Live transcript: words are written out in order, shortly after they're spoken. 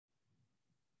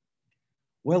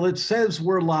Well, it says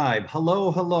we're live.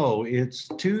 Hello, hello. It's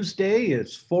Tuesday.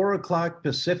 It's 4 o'clock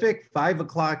Pacific, 5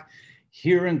 o'clock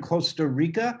here in Costa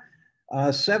Rica,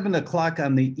 7 o'clock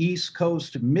on the East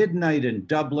Coast, midnight in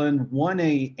Dublin, 1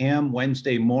 a.m.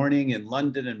 Wednesday morning in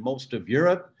London and most of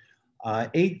Europe,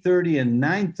 8:30 and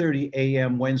 9:30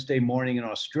 a.m. Wednesday morning in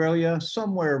Australia,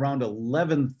 somewhere around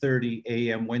 11:30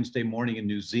 a.m. Wednesday morning in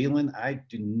New Zealand. I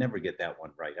do never get that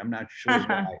one right. I'm not sure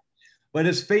why, but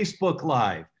it's Facebook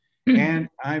Live. And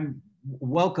I'm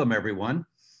welcome everyone.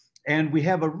 And we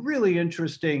have a really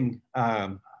interesting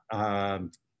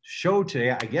show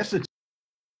today. I guess it's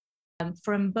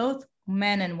from both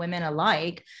men and women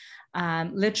alike,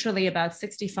 literally about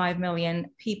 65 million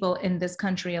people in this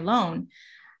country alone.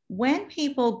 When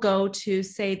people go to,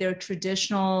 say, their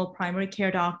traditional primary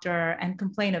care doctor and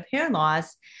complain of hair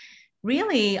loss,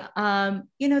 really,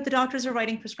 the doctors are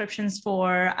writing prescriptions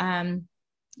for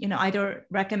either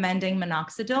recommending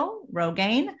minoxidil,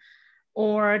 Rogaine,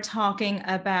 or talking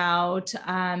about,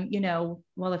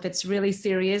 well, if it's really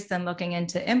serious, then looking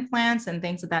into implants and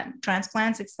things like that,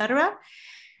 transplants, et cetera.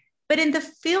 But in the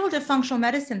field of functional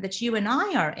medicine that you and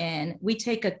I are in, we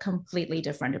take a completely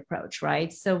different approach,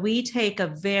 right? So we take a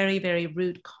very, very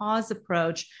root cause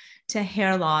approach to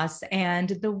hair loss. And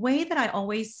the way that I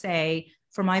always say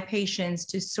for my patients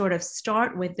to sort of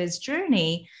start with this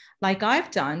journey, like I've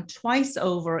done twice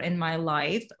over in my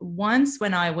life, once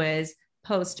when I was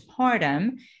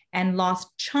postpartum and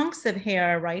lost chunks of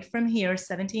hair right from here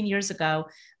 17 years ago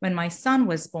when my son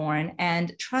was born.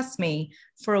 And trust me,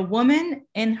 for a woman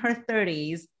in her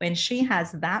 30s, when she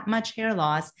has that much hair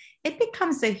loss, it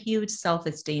becomes a huge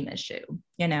self-esteem issue,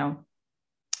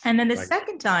 And then the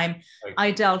second time I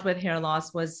dealt with hair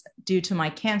loss was due to my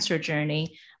cancer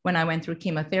journey when I went through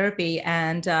chemotherapy.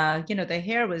 And, the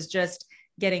hair was just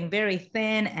getting very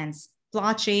thin and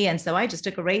splotchy. And so I just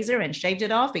took a razor and shaved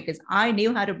it off because I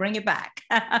knew how to bring it back.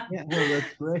 Yeah, well,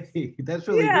 that's great. That's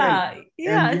really great.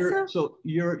 Yeah. And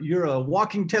you're a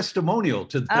walking testimonial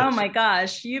to this. Oh my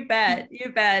gosh, you bet.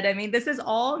 You bet. I mean, this is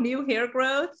all new hair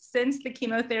growth since the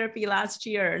chemotherapy last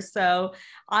year. So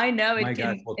I know it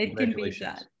can be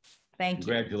done. Thank you.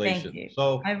 Congratulations. Thank you.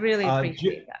 So I really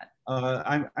appreciate that.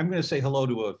 I'm going to say hello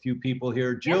to a few people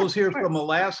here. Jill's here from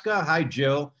Alaska. Hi,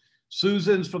 Jill.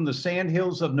 Susan's from the Sand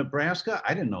Hills of Nebraska.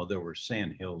 I didn't know there were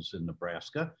sand hills in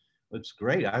Nebraska. That's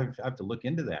great. I have to look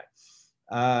into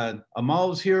that.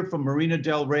 Amal's here from Marina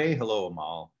Del Rey. Hello,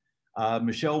 Amal.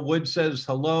 Michelle Wood says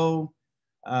hello.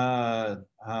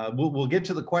 We'll get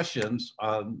to the questions.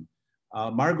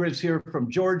 Margaret's here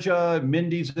from Georgia.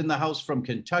 Mindy's in the house from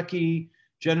Kentucky.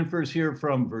 Jennifer's here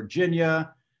from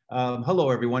Virginia. Hello,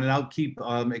 everyone. And I'll keep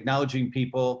acknowledging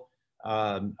people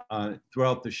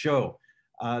throughout the show.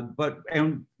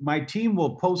 And my team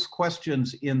will post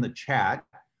questions in the chat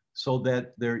so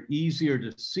that they're easier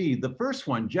to see. The first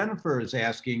one, Jennifer is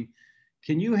asking,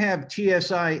 can you have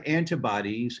TSI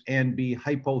antibodies and be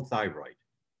hypothyroid?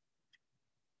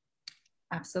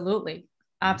 Absolutely.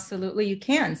 Absolutely, you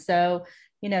can. So,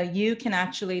 you can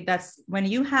actually, that's when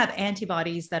you have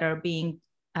antibodies that are being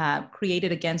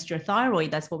created against your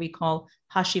thyroid, that's what we call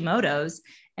Hashimoto's.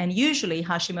 And usually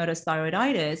Hashimoto's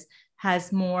thyroiditis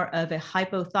has more of a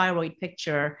hypothyroid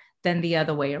picture than the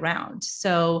other way around.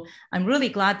 So I'm really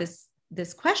glad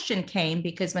this question came,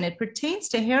 because when it pertains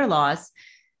to hair loss,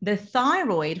 the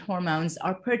thyroid hormones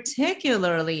are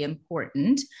particularly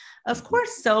important. Of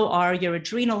course, so are your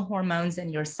adrenal hormones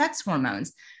and your sex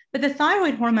hormones. But the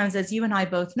thyroid hormones, as you and I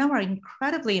both know, are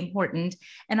incredibly important.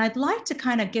 And I'd like to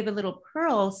kind of give a little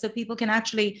pearl so people can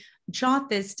actually jot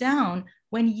this down.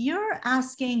 When you're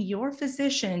asking your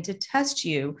physician to test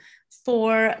you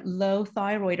for low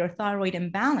thyroid or thyroid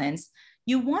imbalance,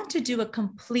 you want to do a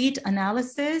complete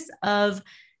analysis of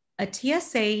a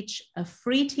TSH, a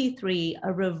free T3,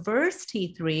 a reverse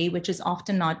T3, which is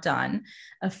often not done,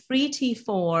 a free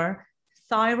T4,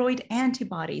 thyroid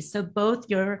antibodies. So both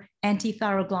your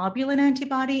antithyroglobulin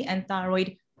antibody and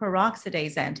thyroid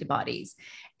peroxidase antibodies.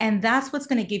 And that's what's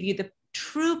going to give you the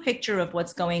true picture of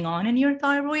what's going on in your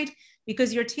thyroid,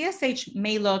 because your TSH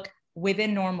may look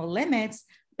within normal limits,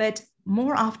 but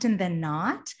more often than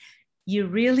not, you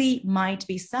really might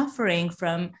be suffering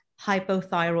from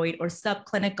hypothyroid or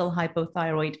subclinical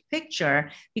hypothyroid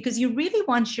picture, because you really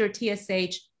want your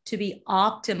TSH to be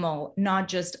optimal, not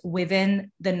just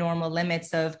within the normal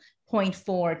limits of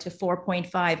 0.4 to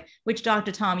 4.5, which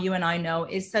Dr. Tom, you and I know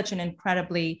is such an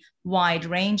incredibly wide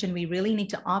range, and we really need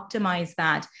to optimize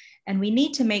that. And we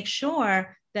need to make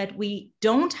sure that we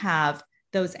don't have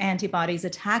those antibodies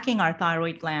attacking our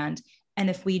thyroid gland. And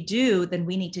if we do, then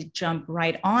we need to jump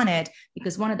right on it,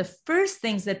 because one of the first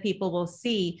things that people will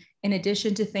see, in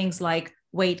addition to things like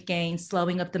weight gain,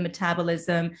 slowing up the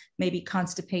metabolism, maybe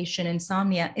constipation,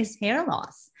 insomnia, is hair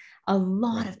loss. A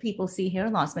lot of people see hair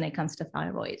loss when it comes to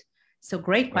thyroid. So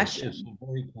great question. It's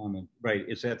very common. Right.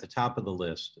 It's at the top of the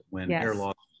list when hair Yes.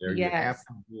 loss is there. You have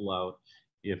to rule out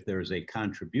if there's a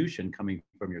contribution coming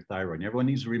from your thyroid. And everyone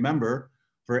needs to remember,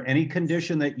 for any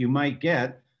condition that you might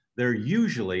get, there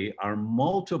usually are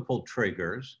multiple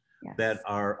triggers that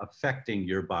are affecting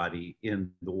your body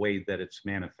in the way that it's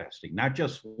manifesting, not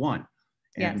just one.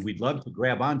 And we'd love to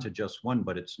grab onto just one,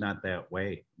 but it's not that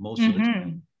way. Most of the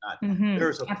time, not.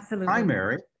 There's a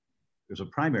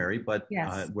primary, but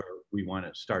where we want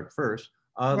to start first.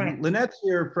 Lynette's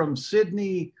here from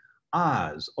Sydney,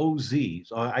 Oz, OZ.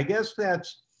 So I guess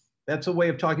that's a way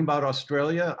of talking about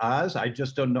Australia, Oz. I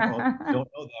just don't know that one,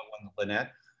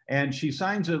 Lynette. And she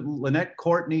signs a Lynette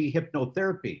Courtney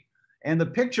Hypnotherapy. And the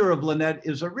picture of Lynette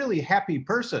is a really happy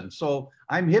person. So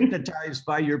I'm hypnotized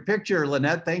by your picture,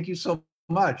 Lynette. Thank you so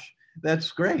much.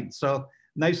 That's great. So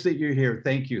nice that you're here.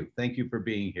 Thank you. Thank you for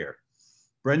being here.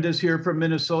 Brenda's here from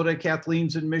Minnesota.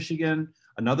 Kathleen's in Michigan.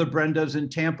 Another Brenda's in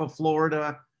Tampa,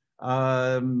 Florida.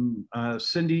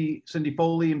 Cindy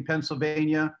Foley in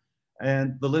Pennsylvania.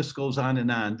 And the list goes on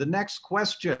and on. The next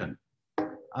question.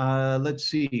 Let's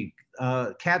see.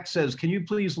 Kat says, can you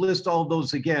please list all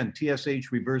those again?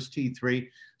 TSH, reverse T3.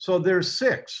 So there's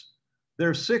six.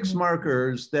 There's six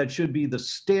markers that should be the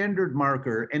standard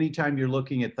marker anytime you're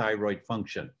looking at thyroid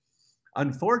function.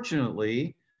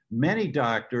 Unfortunately, many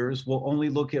doctors will only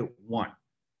look at one,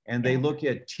 and they look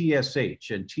at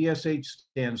TSH, and TSH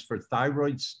stands for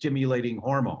thyroid stimulating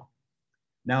hormone.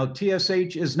 Now,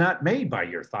 TSH is not made by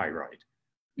your thyroid,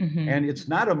 and it's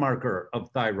not a marker of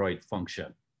thyroid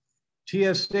function.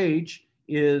 TSH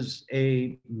is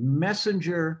a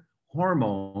messenger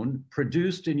hormone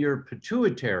produced in your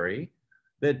pituitary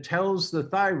that tells the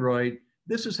thyroid,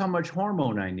 this is how much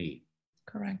hormone I need.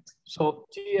 Correct. So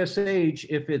TSH,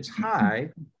 if it's high,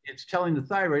 it's telling the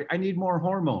thyroid, I need more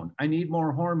hormone, I need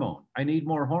more hormone, I need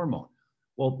more hormone.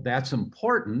 Well, that's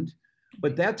important,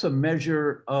 but that's a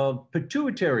measure of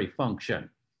pituitary function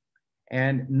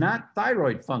and not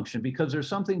thyroid function, because there's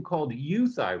something called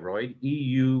euthyroid,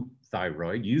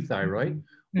 euthyroid,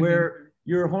 where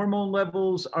your hormone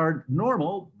levels are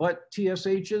normal, but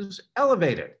TSH is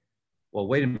elevated. Well,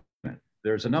 wait a minute.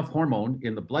 There's enough hormone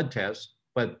in the blood test,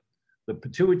 but the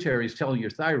pituitary is telling your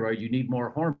thyroid you need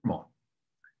more hormone.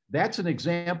 That's an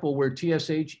example where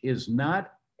TSH is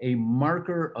not a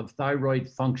marker of thyroid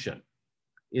function.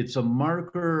 It's a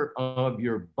marker of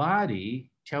your body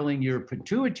telling your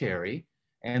pituitary,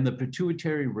 and the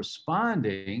pituitary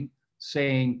responding,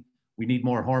 saying, we need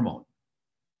more hormone.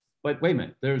 But wait a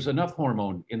minute, there's enough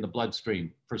hormone in the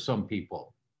bloodstream for some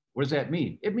people. What does that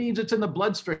mean? It means it's in the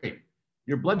bloodstream.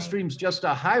 Your bloodstream's just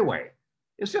a highway.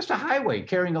 It's just a highway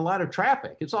carrying a lot of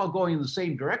traffic. It's all going in the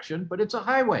same direction, but it's a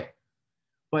highway.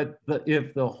 But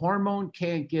if the hormone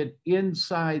can't get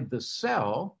inside the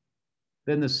cell,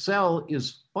 then the cell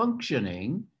is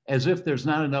functioning as if there's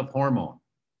not enough hormone.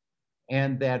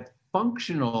 And that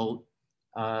functional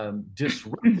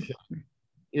disruption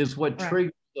is what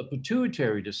triggers the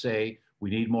pituitary to say, we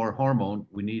need more hormone,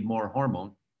 we need more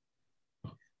hormone.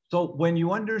 So when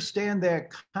you understand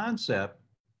that concept,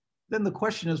 then the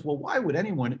question is, well, why would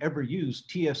anyone ever use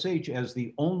TSH as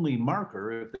the only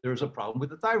marker if there's a problem with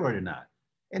the thyroid or not?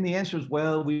 And the answer is,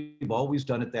 well, we've always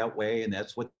done it that way, and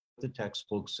that's what the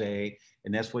textbooks say,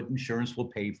 and that's what insurance will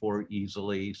pay for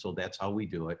easily, so that's how we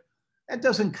do it. That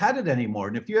doesn't cut it anymore.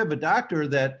 And if you have a doctor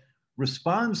that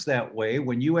responds that way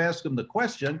when you ask them the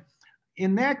question,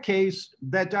 in that case,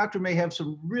 that doctor may have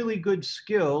some really good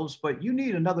skills, but you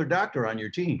need another doctor on your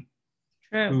team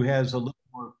who has a little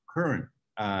more current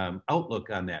outlook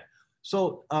on that.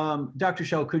 So, Dr.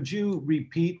 Shel, could you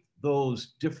repeat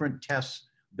those different tests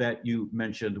that you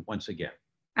mentioned once again?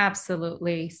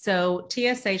 Absolutely. So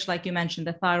TSH, like you mentioned,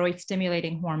 the thyroid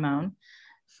stimulating hormone,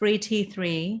 free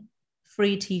T3,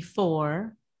 free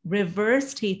T4,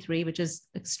 reverse T3, which is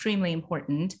extremely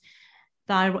important,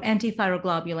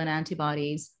 anti-thyroglobulin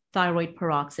antibodies, thyroid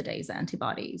peroxidase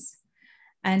antibodies.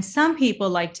 And some people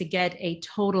like to get a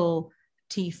total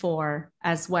T4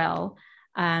 as well.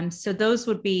 So those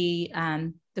would be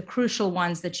the crucial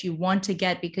ones that you want to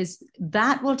get, because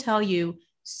that will tell you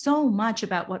so much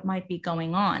about what might be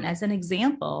going on. As an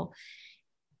example,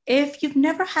 if you've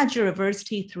never had your reverse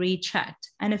T3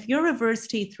 checked, and if your reverse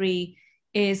T3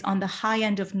 is on the high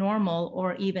end of normal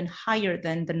or even higher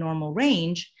than the normal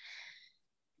range,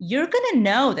 you're going to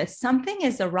know that something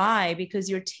is awry, because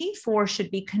your T4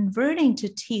 should be converting to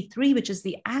T3, which is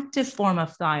the active form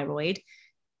of thyroid,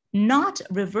 not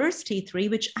reverse T3,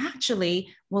 which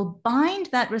actually will bind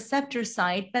that receptor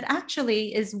site that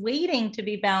actually is waiting to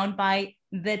be bound by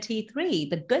the T3,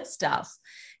 the good stuff.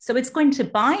 So it's going to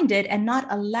bind it and not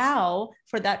allow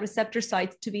for that receptor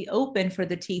site to be open for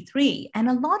the T3. And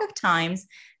a lot of times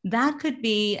that could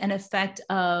be an effect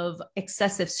of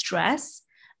excessive stress,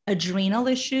 adrenal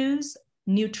issues,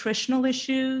 nutritional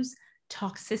issues,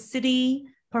 toxicity,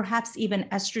 perhaps even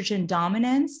estrogen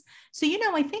dominance. So,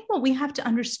 I think what we have to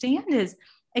understand is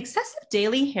excessive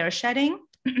daily hair shedding,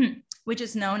 which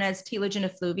is known as telogen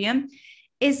effluvium,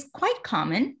 is quite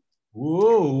common.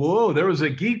 Whoa, there was a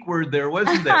geek word there,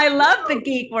 wasn't there? I love the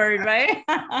geek word, right?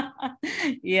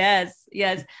 Yes.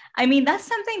 I mean, that's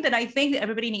something that I think that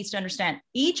everybody needs to understand.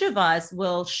 Each of us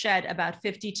will shed about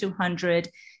 50 to 100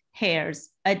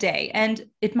 hairs a day. And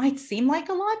it might seem like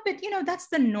a lot, but that's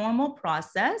the normal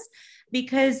process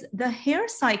because the hair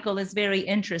cycle is very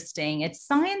interesting. It's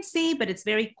sciencey, but it's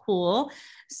very cool.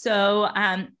 So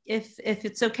if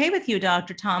it's okay with you,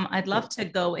 Dr. Tom, I'd love to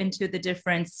go into the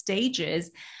different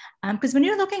stages. Because when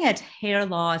you're looking at hair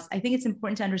loss, I think it's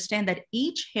important to understand that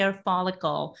each hair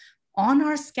follicle on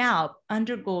our scalp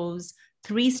undergoes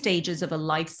 3 stages of a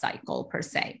life cycle per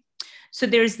se. So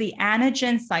there's the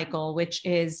anagen cycle, which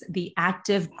is the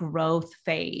active growth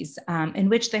phase, in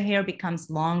which the hair becomes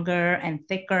longer and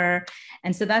thicker.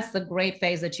 And so that's the great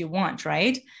phase that you want,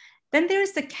 right? Then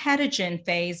there's the catagen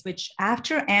phase, which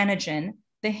after anagen,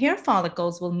 the hair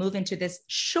follicles will move into this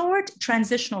short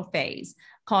transitional phase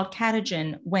called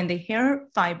catagen when the hair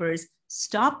fibers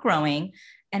stop growing,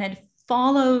 and it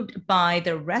followed by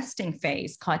the resting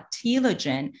phase called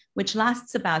telogen, which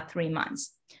lasts about 3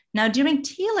 months. Now, during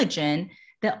telogen,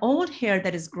 the old hair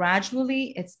that is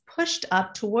gradually, it's pushed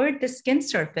up toward the skin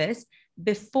surface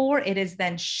before it is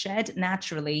then shed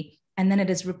naturally, and then it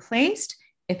is replaced,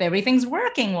 if everything's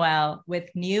working well, with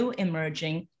new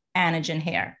emerging anagen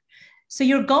hair. So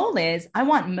your goal is, I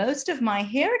want most of my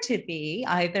hair to be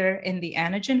either in the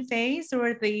anagen phase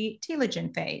or the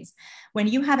telogen phase. When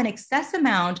you have an excess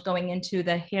amount going into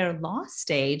the hair loss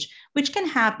stage, which can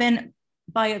happen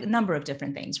by a number of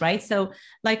different things, right? So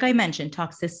like I mentioned,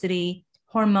 toxicity,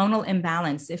 hormonal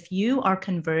imbalance. If you are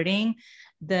converting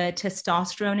the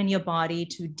testosterone in your body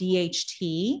to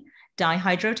DHT,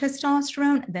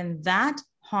 dihydrotestosterone, then that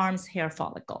harms hair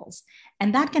follicles.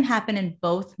 And that can happen in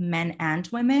both men and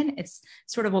women. It's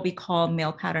sort of what we call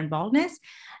male pattern baldness.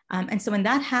 And so when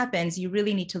that happens, you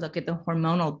really need to look at the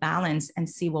hormonal balance and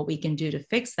see what we can do to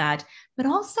fix that. But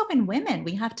also in women,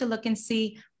 we have to look and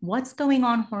see what's going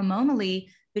on hormonally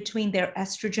between their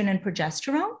estrogen and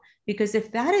progesterone. Because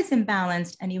if that is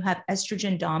imbalanced and you have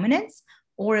estrogen dominance,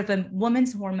 or if a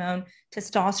woman's hormone,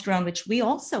 testosterone, which we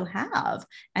also have,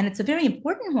 and it's a very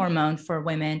important hormone for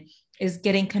women, is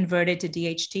getting converted to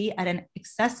DHT at an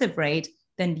excessive rate,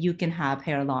 then you can have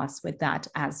hair loss with that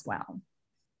as well.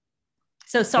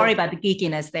 So sorry about the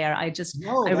geekiness there. I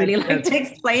really like to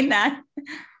explain that.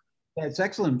 That's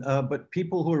excellent. But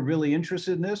people who are really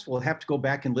interested in this will have to go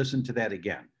back and listen to that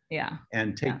again. Yeah.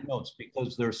 And take notes,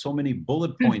 because there's so many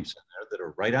bullet points in there that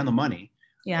are right on the money.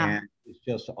 Yeah. And it's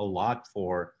just a lot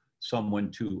for someone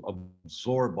to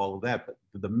absorb all of that. But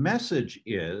the message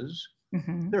is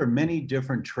there are many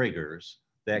different triggers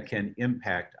that can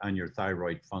impact on your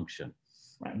thyroid function.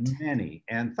 Right. Many.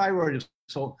 And thyroid is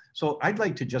so I'd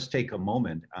like to just take a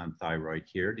moment on thyroid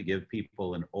here to give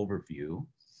people an overview.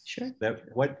 Sure. That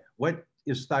what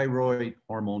is thyroid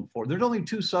hormone for? There's only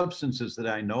 2 substances that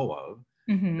I know of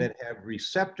that have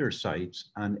receptor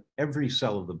sites on every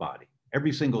cell of the body,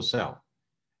 every single cell.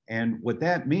 And what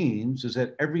that means is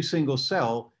that every single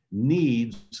cell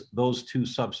needs those 2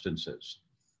 substances.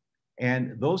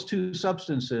 And those 2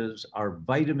 substances are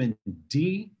vitamin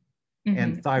D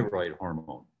and thyroid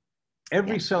hormone.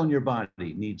 Every cell in your body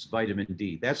needs vitamin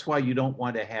D. That's why you don't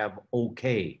want to have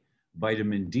okay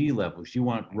vitamin D levels. You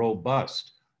want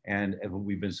robust. And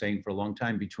we've been saying for a long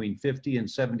time, between 50 and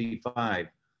 75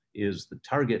 is the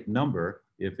target number.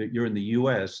 If you're in the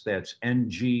US, that's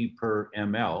Ng per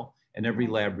ml, and every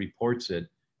lab reports it,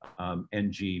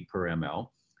 Ng per ml.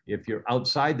 If you're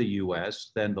outside the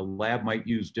US, then the lab might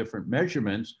use different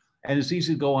measurements, and it's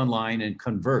easy to go online and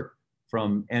convert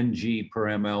from Ng per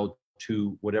ml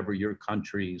to whatever your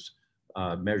country's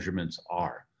measurements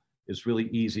are. It's really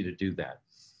easy to do that.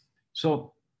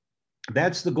 So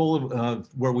that's the goal of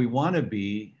where we want to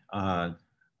be,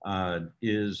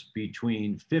 is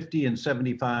between 50 and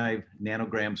 75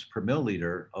 nanograms per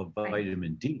milliliter of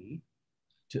vitamin D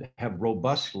to have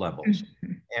robust levels.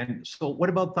 And so what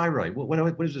about thyroid?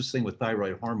 What is this thing with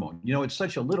thyroid hormone? It's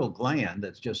such a little gland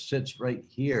that just sits right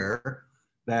here.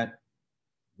 That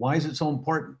why is it so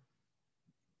important?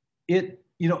 It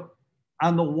you know,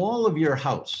 on the wall of your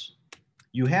house,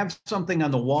 you have something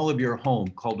on the wall of your home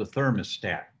called a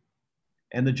thermostat.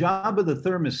 And the job of the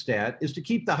thermostat is to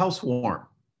keep the house warm.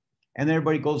 And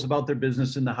everybody goes about their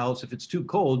business in the house. If it's too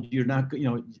cold, you're not, you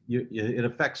know, it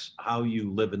affects how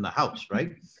you live in the house,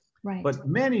 right? Right. But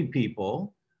many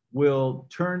people will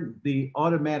turn the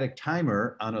automatic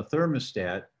timer on a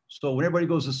thermostat. So when everybody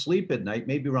goes to sleep at night,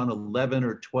 maybe around 11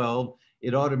 or 12,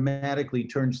 it automatically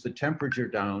turns the temperature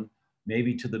down,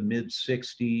 maybe to the mid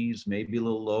 60s, maybe a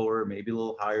little lower, maybe a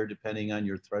little higher, depending on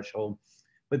your threshold.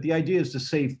 But the idea is to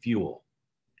save fuel.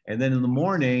 And then in the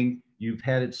morning, you've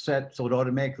had it set so it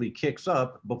automatically kicks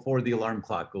up before the alarm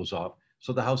clock goes off.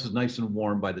 So the house is nice and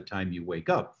warm by the time you wake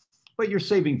up. But you're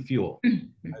saving fuel.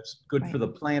 That's good for the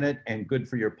planet and good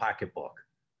for your pocketbook,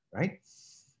 right?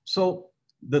 So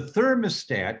the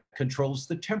thermostat controls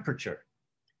the temperature.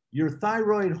 Your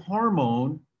thyroid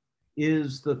hormone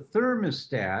is the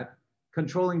thermostat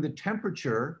controlling the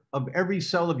temperature of every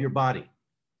cell of your body,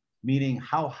 meaning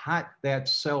how hot that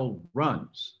cell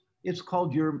runs. It's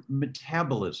called your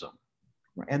metabolism.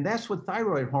 And that's what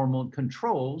thyroid hormone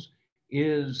controls,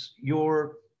 is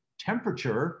your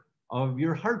temperature of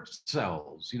your heart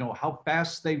cells, you know, how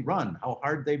fast they run, how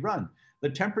hard they run, the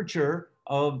temperature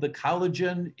of the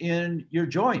collagen in your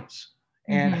joints,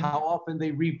 and how often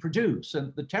they reproduce,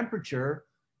 and the temperature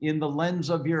in the lens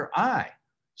of your eye,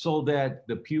 so that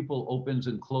the pupil opens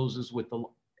and closes with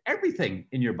everything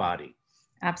in your body.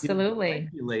 Absolutely.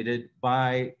 Regulated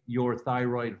by your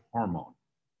thyroid hormone.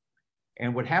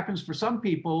 And what happens for some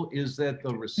people is that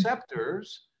the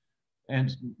receptors,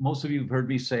 and most of you have heard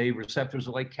me say receptors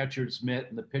are like catcher's mitt,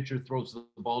 and the pitcher throws the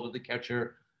ball to the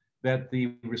catcher, that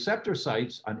the receptor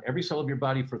sites on every cell of your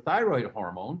body for thyroid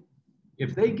hormone,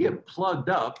 if they get plugged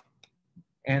up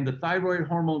and the thyroid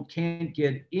hormone can't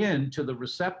get into the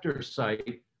receptor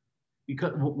site,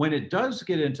 because when it does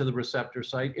get into the receptor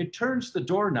site, it turns the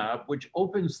doorknob, which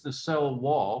opens the cell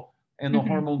wall, and the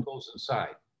hormone goes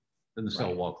inside, then the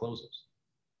cell wall closes.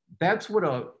 That's what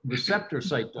a receptor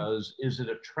site does, is it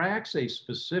attracts a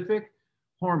specific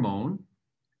hormone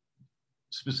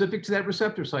specific to that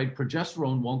receptor site.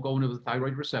 Progesterone won't go into the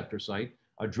thyroid receptor site.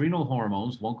 Adrenal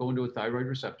hormones won't go into a thyroid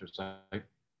receptor site.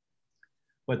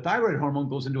 But thyroid hormone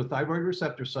goes into a thyroid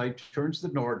receptor site, turns the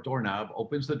doorknob,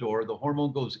 opens the door, the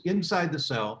hormone goes inside the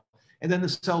cell, and then the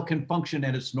cell can function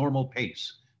at its normal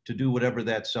pace to do whatever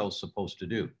that cell's supposed to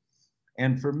do.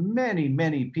 And for many,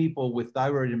 many people with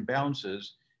thyroid imbalances,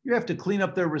 you have to clean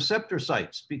up their receptor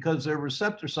sites, because their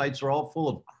receptor sites are all full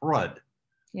of crud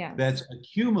that's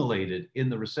accumulated in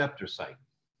the receptor site.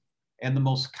 And the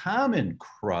most common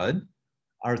crud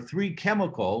are three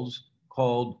chemicals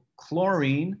called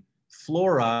chlorine,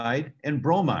 fluoride, and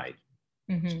bromide.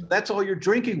 So that's all your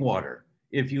drinking water.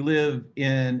 If you live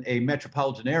in a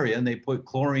metropolitan area and they put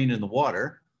chlorine in the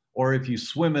water, or if you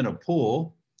swim in a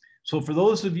pool. So for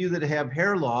those of you that have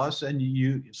hair loss and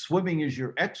swimming is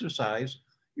your exercise,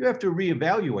 you have to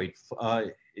reevaluate.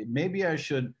 Maybe I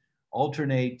should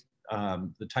alternate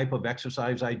the type of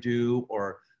exercise I do,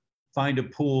 or find a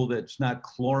pool that's not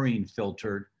chlorine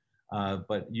filtered,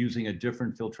 but using a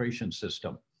different filtration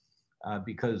system,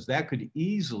 because that could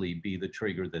easily be the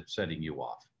trigger that's setting you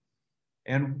off.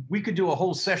 And we could do a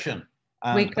whole session.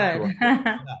 We could.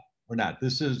 We're not.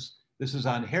 This is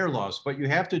on hair loss, but you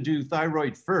have to do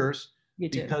thyroid first,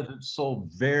 because it's so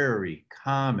very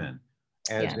common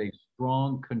as a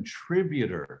strong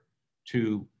contributor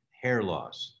to hair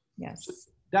loss. Yes. So,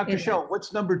 Dr. Shel,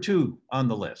 what's number 2 on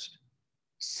the list?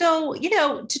 So, you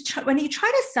know, when you try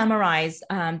to summarize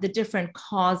the different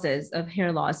causes of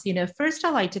hair loss, you know, first I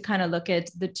like to kind of look at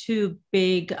the 2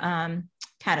 big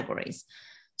categories.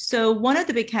 So one of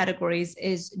the big categories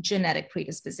is genetic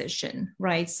predisposition,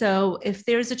 right? So if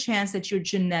there's a chance that you're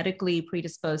genetically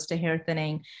predisposed to hair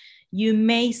thinning, you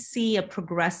may see a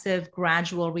progressive,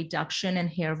 gradual reduction in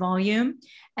hair volume.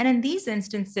 And in these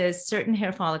instances, certain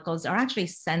hair follicles are actually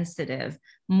sensitive,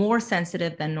 more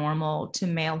sensitive than normal to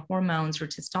male hormones or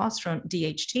testosterone,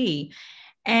 DHT.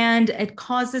 And it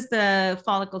causes the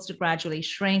follicles to gradually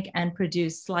shrink and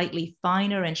produce slightly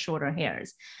finer and shorter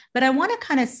hairs. But I want to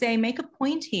kind of make a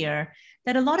point here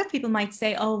that a lot of people might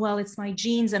say, oh, well, it's my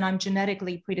genes and I'm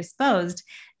genetically predisposed.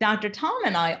 Dr. Tom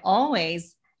and I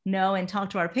always know and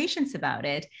talk to our patients about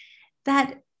it,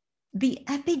 that the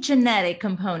epigenetic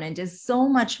component is so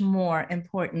much more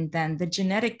important than the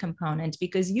genetic component,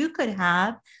 because you could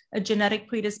have a genetic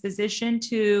predisposition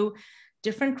to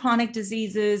different chronic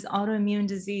diseases, autoimmune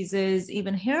diseases,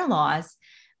 even hair loss,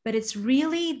 but it's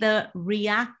really the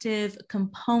reactive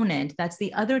component. That's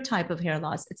the other type of hair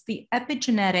loss. It's the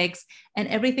epigenetics and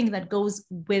everything that goes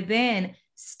within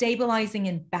stabilizing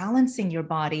and balancing your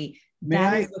body.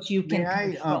 That is what you can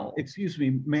control. Excuse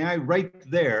me, may I right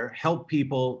there help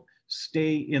people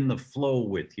stay in the flow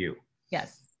with you?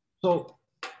 Yes. So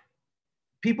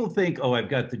people think, oh, I've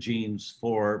got the genes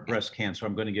for breast cancer,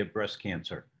 I'm going to get breast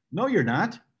cancer. No, you're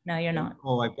not. No, you're not.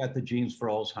 Oh, I've got the genes for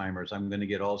Alzheimer's, I'm going to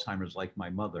get Alzheimer's like my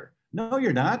mother. No,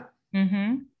 you're not.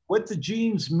 Mm-hmm. What the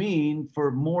genes mean for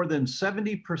more than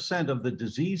 70% of the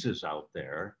diseases out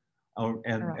there,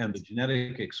 and the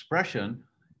genetic expression,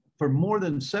 for more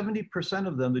than 70%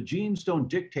 of them, the genes don't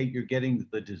dictate you're getting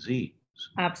the disease.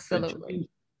 Absolutely. The genes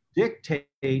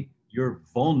dictate you're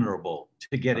vulnerable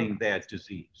to getting that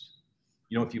disease.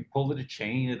 You know, if you pull at a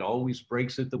chain, it always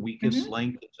breaks at the weakest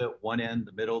link. It's at one end,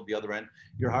 the middle, the other end.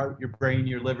 Your heart, your brain,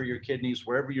 your liver, your kidneys,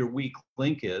 wherever your weak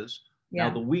link is. Yeah.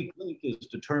 Now, the weak link is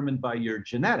determined by your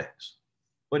genetics,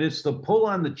 but it's the pull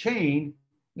on the chain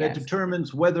that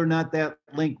determines whether or not that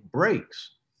link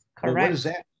breaks. Correct. Well, what is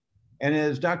that? And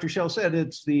as Dr. Shel said,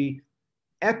 it's the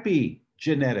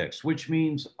epigenetics, which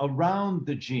means around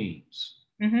the genes.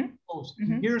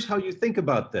 Here's how you think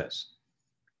about this.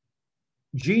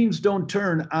 Genes don't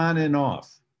turn on and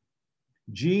off.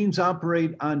 Genes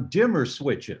operate on dimmer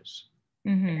switches.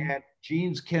 And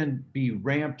genes can be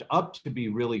ramped up to be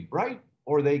really bright,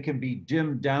 or they can be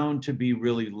dimmed down to be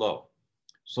really low.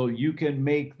 So you can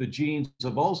make the genes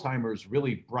of Alzheimer's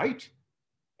really bright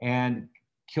and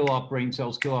kill off brain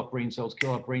cells, kill off brain cells,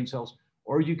 kill off brain cells,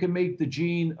 or you can make the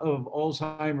gene of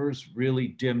Alzheimer's really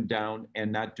dimmed down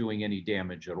and not doing any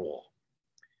damage at all.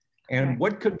 And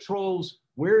what controls,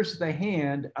 where's the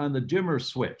hand on the dimmer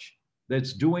switch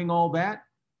that's doing all that?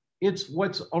 It's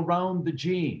what's around the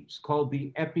genes, called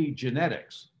the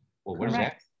epigenetics. Well, what is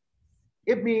that?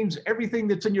 It means everything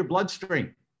that's in your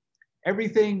bloodstream,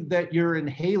 everything that you're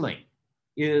inhaling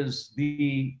is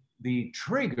the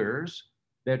triggers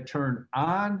that turn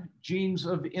on genes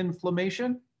of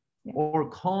inflammation or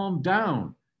calm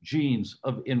down genes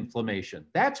of inflammation.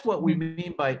 That's what we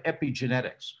mean by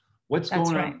epigenetics. What's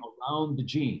going on around the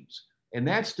genes. And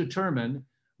that's determined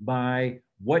by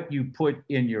what you put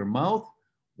in your mouth,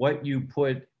 what you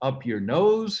put up your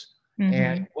nose,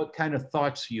 and what kind of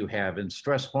thoughts you have and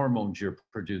stress hormones you're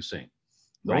producing.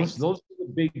 Those are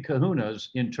the big kahunas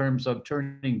in terms of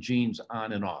turning genes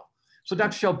on and off. So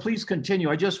Dr. Shel, please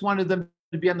continue. I just wanted them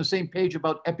to be on the same page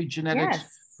about epigenetics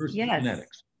versus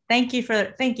genetics. Thank you for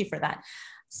that.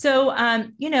 So,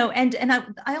 you know, and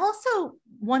I also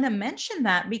want to mention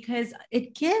that because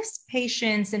it gives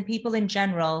patients and people in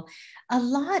general a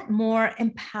lot more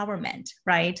empowerment,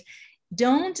 right?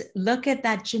 Don't look at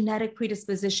that genetic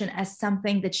predisposition as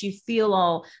something that you feel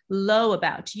all low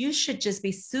about. You should just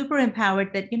be super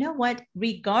empowered that, you know what,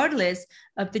 regardless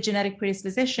of the genetic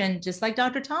predisposition, just like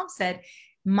Dr. Tom said,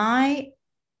 my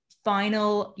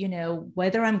final, you know,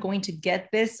 whether I'm going to get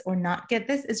this or not get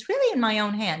this is really in my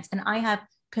own hands and I have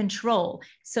control.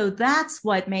 So that's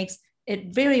what makes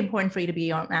it very important for you to be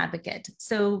your own advocate.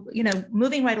 So, you know,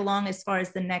 moving right along as far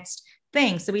as the next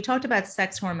thing. So we talked about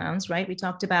sex hormones, right? We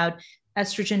talked about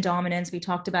estrogen dominance. We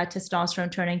talked about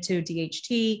testosterone turning to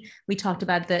DHT. We talked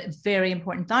about the very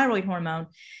important thyroid hormone.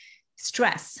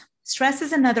 Stress. Stress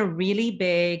is another really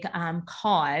big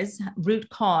root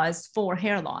cause for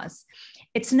hair loss.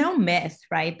 It's no myth,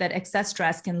 right, that excess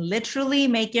stress can literally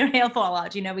make your hair fall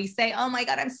out. You know, we say, oh my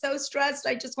God, I'm so stressed.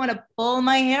 I just want to pull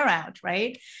my hair out,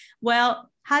 right? Well,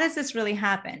 how does this really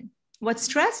happen? What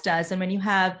stress does, and when you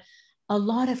have a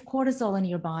lot of cortisol in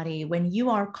your body, when you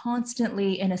are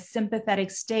constantly in a sympathetic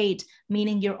state,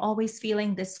 meaning you're always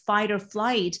feeling this fight or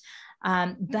flight,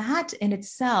 that in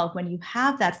itself, when you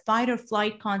have that fight or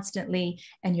flight constantly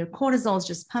and your cortisol is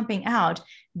just pumping out,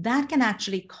 that can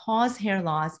actually cause hair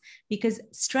loss because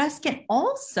stress can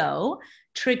also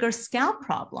trigger scalp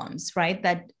problems, right?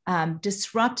 That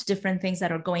disrupt different things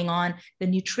that are going on, the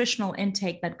nutritional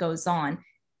intake that goes on,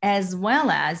 as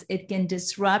well as it can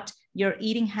disrupt your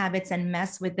eating habits and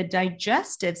mess with the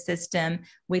digestive system,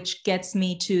 which gets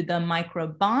me to the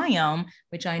microbiome,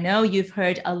 which I know you've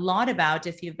heard a lot about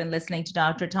if you've been listening to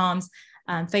Dr. Tom's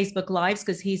Facebook Lives,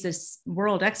 because he's a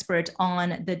world expert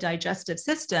on the digestive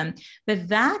system. But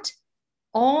that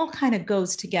all kind of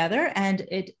goes together and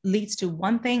it leads to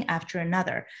one thing after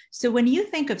another. So when you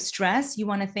think of stress, you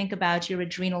want to think about your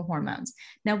adrenal hormones.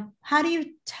 Now, how do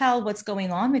you tell what's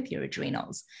going on with your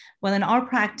adrenals? Well, in our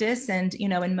practice and, you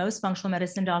know, in most functional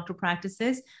medicine doctor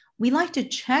practices, we like to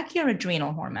check your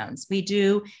adrenal hormones. We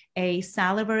do a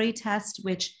salivary test,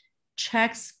 which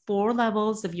checks 4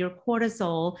 levels of your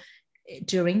cortisol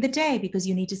during the day, because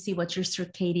you need to see what your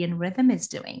circadian rhythm is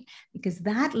doing, because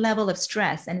that level of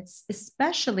stress, and it's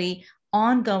especially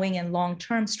ongoing and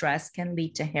long-term stress, can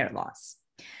lead to hair loss.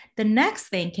 The next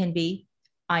thing can be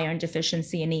iron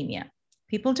deficiency anemia.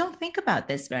 People don't think about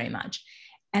this very much.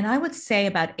 And I would say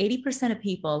about 80% of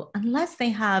people, unless they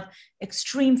have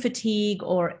extreme fatigue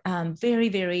or very,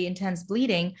 very intense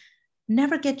bleeding,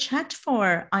 never get checked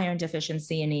for iron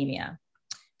deficiency anemia.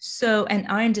 So, an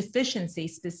iron deficiency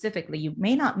specifically, you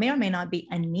may or may not be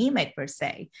anemic per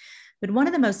se, but one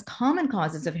of the most common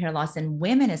causes of hair loss in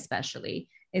women, especially,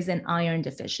 is an iron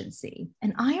deficiency.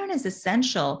 And iron is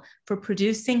essential for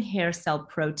producing hair cell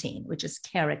protein, which is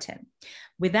keratin.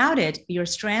 Without it, your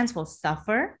strands will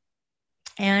suffer.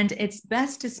 And it's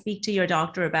best to speak to your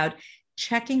doctor about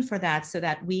checking for that so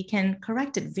that we can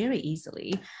correct it very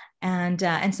easily. And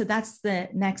so that's the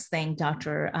next thing,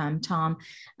 Dr. Tom.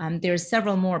 There's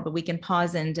several more, but we can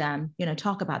pause and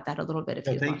talk about that a little bit if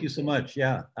you. Thank you so much.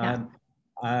 Yeah.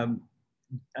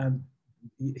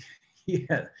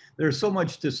 Yeah. There's so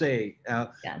much to say.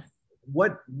 Yes.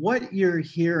 What you're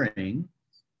hearing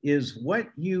is what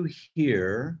you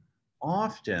hear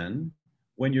often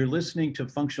when you're listening to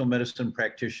functional medicine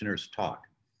practitioners talk.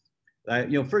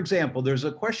 For example, there's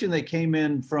a question that came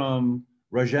in from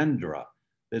Rajendra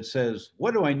that says,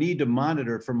 what do I need to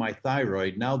monitor for my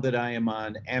thyroid now that I am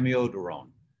on amiodarone,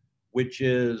 which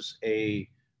is a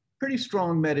pretty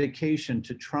strong medication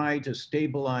to try to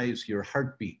stabilize your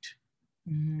heartbeat.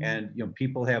 Mm-hmm. And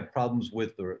people have problems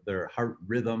with their heart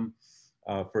rhythm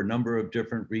for a number of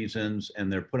different reasons,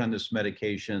 and they're put on this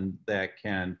medication that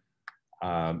can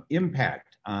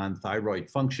impact on thyroid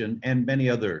function and many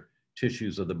other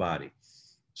tissues of the body.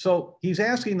 So he's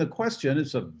asking the question,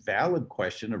 it's a valid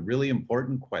question, a really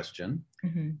important question.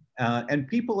 Mm-hmm. And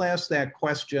people ask that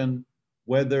question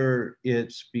whether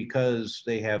it's because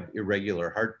they have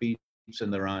irregular heartbeats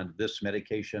and they're on this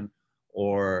medication,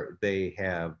 or they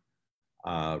have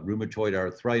rheumatoid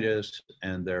arthritis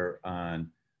and they're on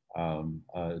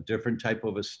a different type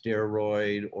of a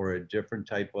steroid or a different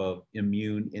type of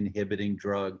immune inhibiting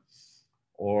drug,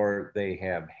 or they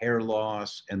have hair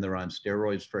loss and they're on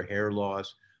steroids for hair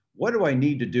loss. What do I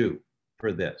need to do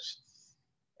for this?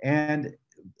 And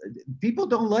people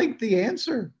don't like the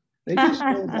answer. They just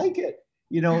don't like it.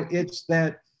 It's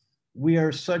that we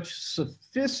are such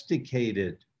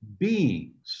sophisticated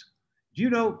beings.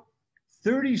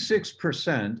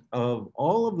 36% of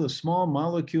all of the small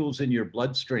molecules in your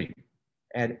bloodstream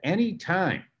at any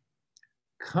time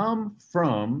come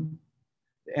from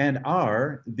and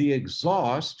are the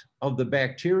exhaust of the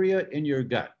bacteria in your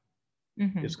gut.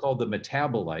 Mm-hmm. It's called the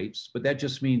metabolites, but that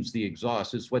just means the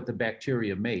exhaust is what the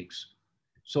bacteria makes.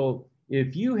 So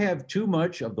if you have too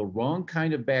much of the wrong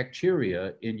kind of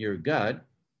bacteria in your gut,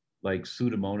 like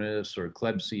Pseudomonas or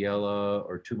Klebsiella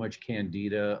or too much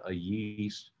Candida, a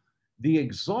yeast, the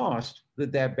exhaust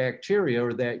that bacteria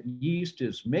or that yeast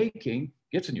is making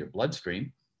gets in your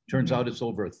bloodstream. Turns out it's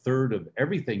over a third of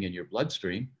everything in your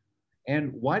bloodstream.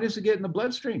 And why does it get in the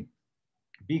bloodstream?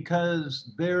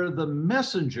 Because they're the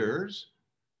messengers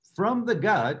from the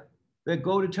gut that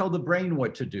go to tell the brain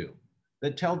what to do,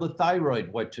 that tell the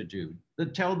thyroid what to do,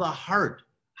 that tell the heart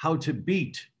how to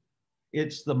beat.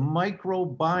 It's the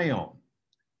microbiome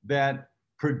that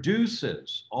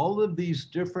produces all of these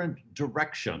different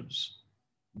directions.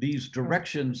 These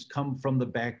directions come from the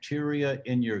bacteria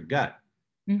in your gut.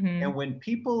 Mm-hmm. And when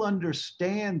people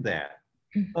understand that,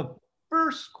 the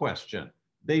first question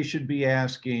they should be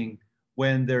asking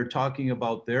when they're talking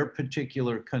about their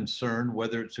particular concern,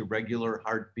 whether it's irregular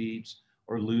heartbeats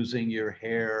or losing your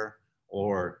hair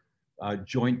or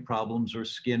joint problems or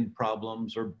skin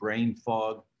problems or brain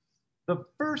fog, the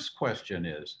first question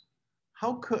is,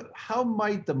 how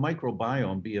might the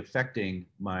microbiome be affecting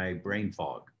my brain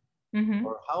fog? Mm-hmm.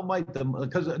 Or how might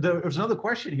because there's another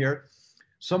question here.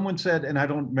 Someone said, and I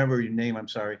don't remember your name, I'm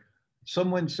sorry.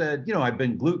 Someone said, I've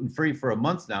been gluten-free for a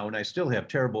month now and I still have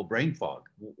terrible brain fog.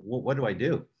 What do I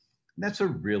do? And that's a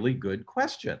really good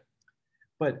question.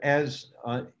 But as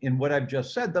in what I've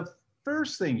just said, the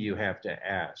first thing you have to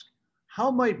ask, how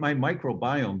might my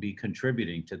microbiome be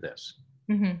contributing to this?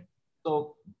 Mm-hmm.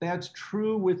 So that's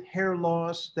true with hair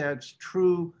loss, that's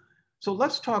true. So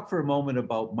let's talk for a moment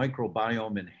about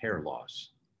microbiome and hair loss.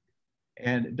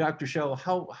 And Dr. Shel,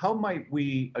 how might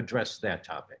we address that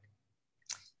topic?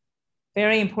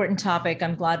 Very important topic.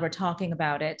 I'm glad we're talking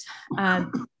about it.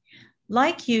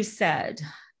 Like you said,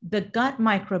 the gut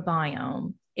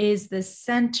microbiome is the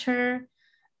center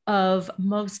of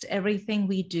most everything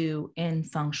we do in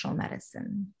functional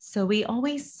medicine. So we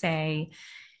always say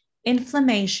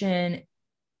inflammation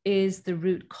is the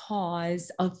root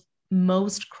cause of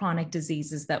most chronic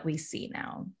diseases that we see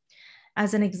now.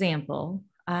 As an example,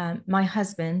 my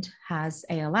husband has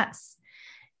ALS,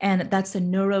 and that's a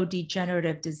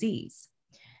neurodegenerative disease.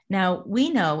 Now, we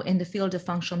know in the field of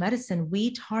functional medicine,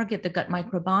 we target the gut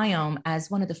microbiome as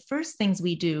one of the first things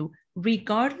we do,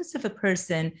 regardless of a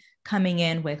person coming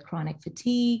in with chronic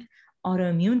fatigue,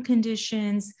 autoimmune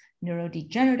conditions,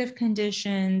 neurodegenerative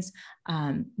conditions,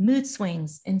 mood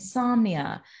swings,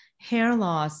 insomnia, hair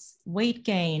loss, weight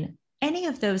gain, any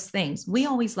of those things. We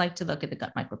always like to look at the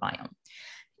gut microbiome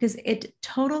because it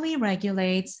totally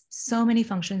regulates so many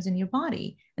functions in your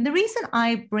body. And the reason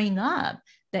I bring up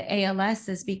the ALS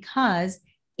is because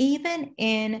even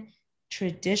in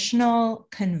traditional,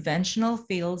 conventional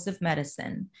fields of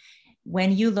medicine,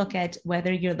 when you look at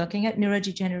whether you're looking at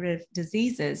neurodegenerative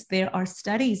diseases, there are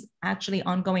studies actually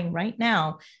ongoing right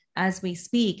now as we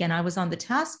speak. And I was on the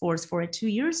task force for it 2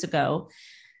 years ago.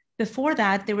 Before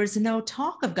that, there was no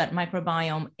talk of gut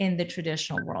microbiome in the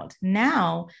traditional world.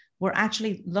 Now we're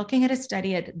actually looking at a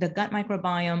study at the gut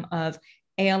microbiome of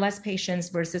ALS patients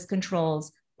versus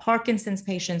controls, Parkinson's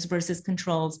patients versus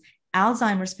controls,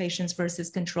 Alzheimer's patients versus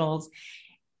controls.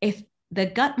 If the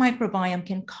gut microbiome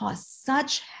can cause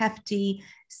such hefty,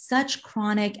 such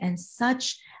chronic, and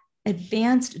such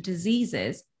advanced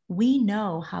diseases, we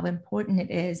know how important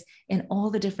it is in all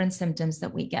the different symptoms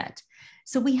that we get.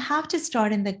 So we have to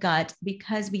start in the gut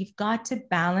because we've got to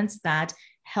balance that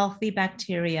healthy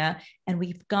bacteria and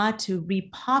we've got to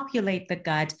repopulate the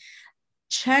gut.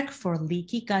 Check for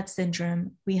leaky gut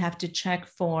syndrome. We have to check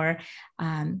for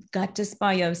gut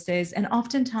dysbiosis. And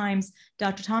oftentimes,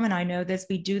 Dr. Tom and I know this,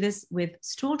 we do this with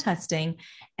stool testing.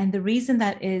 And the reason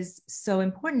that is so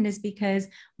important is because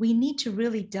we need to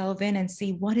really delve in and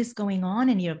see what is going on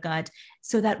in your gut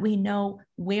so that we know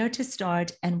where to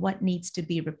start and what needs to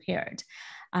be repaired.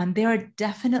 There are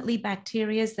definitely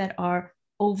bacteria that are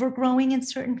overgrowing in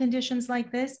certain conditions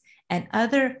like this, and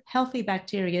other healthy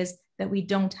bacteria that we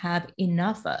don't have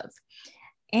enough of.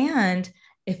 And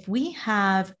if we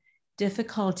have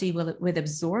difficulty with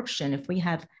absorption, if we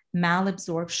have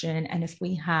malabsorption, and if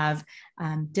we have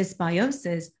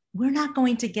dysbiosis, we're not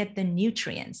going to get the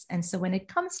nutrients. And so when it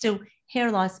comes to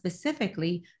hair loss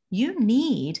specifically, you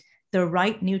need the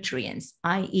right nutrients,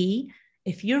 i.e.,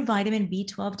 if you're vitamin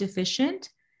B12 deficient,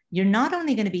 you're not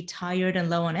only going to be tired and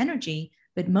low on energy,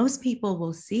 but most people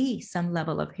will see some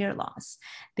level of hair loss.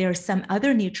 There are some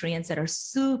other nutrients that are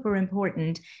super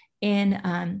important in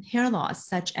hair loss,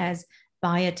 such as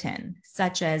biotin,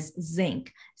 such as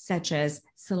zinc, such as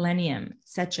selenium,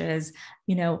 such as,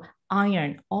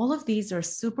 iron. All of these are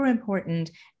super important.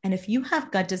 And if you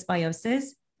have gut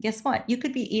dysbiosis, guess what? You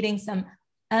could be eating some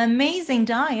amazing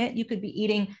diet. You could be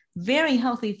eating very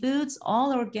healthy foods,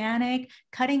 all organic,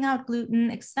 cutting out gluten,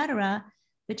 etc.,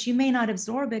 but you may not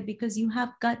absorb it because you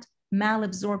have gut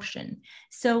malabsorption.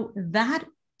 So that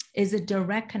is a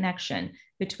direct connection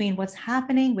between what's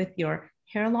happening with your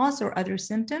hair loss or other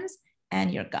symptoms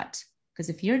and your gut. Because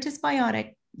if you're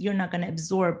dysbiotic, you're not going to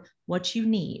absorb what you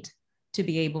need to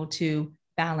be able to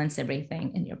balance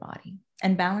everything in your body.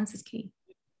 And balance is key.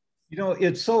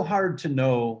 It's so hard to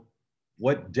know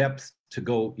what depth to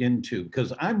go into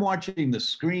because I'm watching the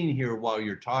screen here while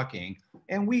you're talking,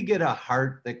 and we get a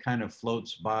heart that kind of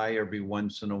floats by every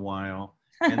once in a while.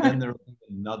 And then there's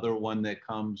another one that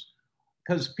comes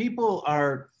because people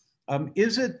are,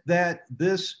 is it that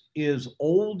this is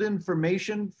old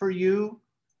information for you?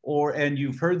 And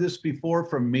you've heard this before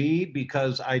from me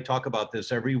because I talk about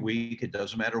this every week. It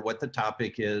doesn't matter what the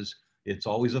topic is. It's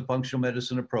always a functional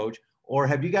medicine approach. Or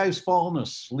have you guys fallen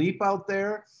asleep out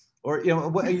there? Or,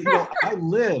 I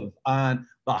live on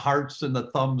the hearts and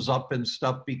the thumbs up and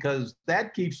stuff because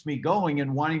that keeps me going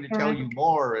and wanting to tell you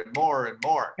more and more and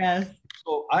more. Yes.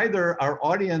 So either our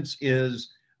audience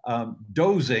is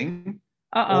dozing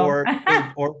or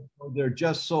they're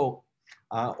just so,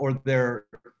 or they're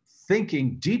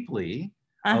thinking deeply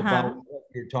about what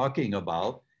you're talking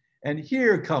about. And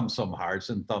here come some hearts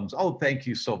and thumbs. Oh, thank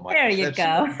you so much. There you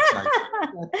go. Nice.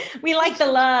 We like the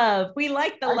love. We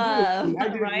like the love,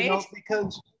 right?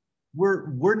 Because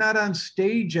we're not on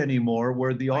stage anymore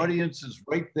where the audience is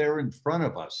right there in front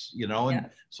of us, and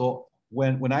so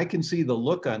when I can see the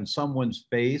look on someone's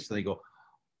face and they go,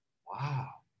 wow,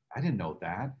 I didn't know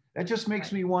that. That just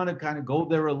makes me want to kind of go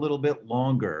there a little bit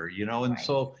longer, and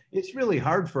so it's really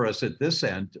hard for us at this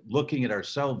end looking at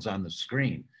ourselves on the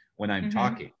screen when I'm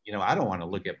talking. I don't want to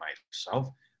look at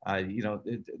myself,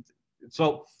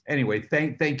 So anyway,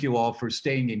 thank you all for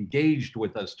staying engaged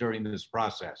with us during this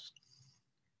process.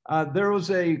 There was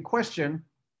a question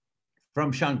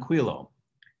from Shanquilo.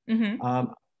 Do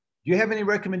you have any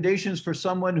recommendations for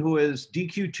someone who is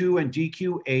DQ2 and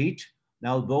DQ8?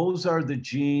 Now, those are the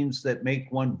genes that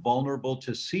make one vulnerable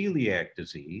to celiac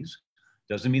disease.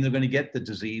 Doesn't mean they're going to get the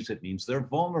disease. It means they're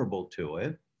vulnerable to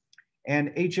it. and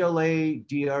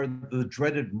HLA-D are the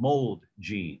dreaded mold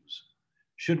genes.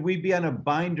 Should we be on a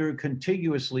binder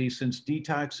contiguously since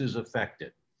detox is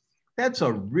affected? That's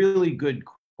a really good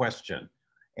question.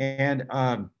 And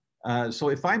so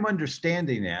if I'm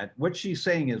understanding that, what she's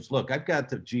saying is, look, I've got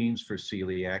the genes for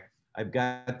celiac. I've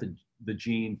got the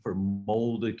gene for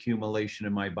mold accumulation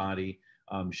in my body.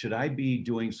 Should I be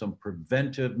doing some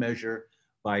preventive measure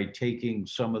by taking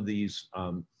some of these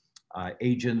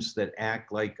agents that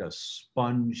act like a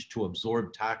sponge to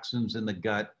absorb toxins in the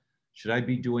gut? Should I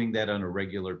be doing that on a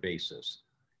regular basis?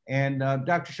 And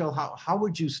Dr. Shel, how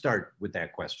would you start with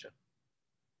that question?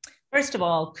 First of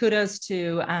all, kudos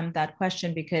to that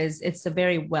question because it's a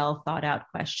very well thought out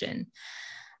question.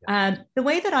 The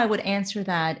way that I would answer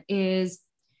that is,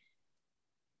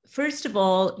 first of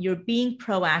all, you're being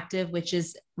proactive, which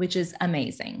is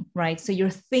amazing, right? So you're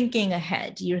thinking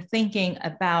ahead. You're thinking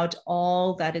about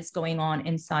all that is going on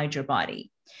inside your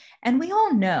body. And we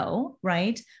all know,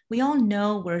 right? We all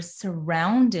know we're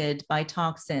surrounded by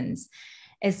toxins.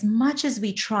 As much as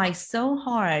we try so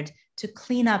hard to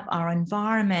clean up our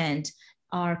environment,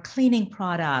 our cleaning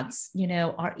products,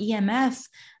 our EMF,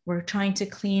 we're trying to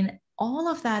clean all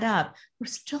of that up. We're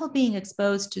still being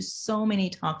exposed to so many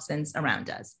toxins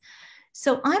around us.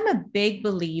 So I'm a big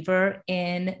believer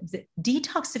in the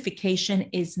detoxification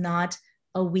is not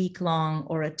a week-long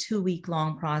or a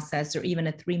 2-week-long process or even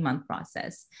a 3-month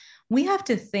process. We have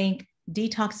to think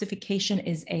detoxification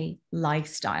is a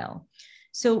lifestyle.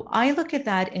 So I look at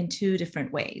that in 2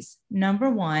 different ways. Number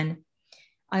one,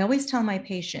 I always tell my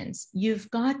patients, you've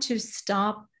got to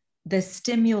stop the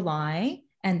stimuli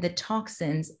and the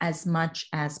toxins as much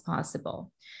as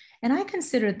possible. And I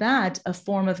consider that a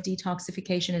form of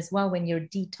detoxification as well, when you're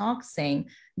detoxing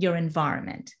your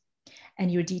environment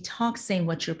and you're detoxing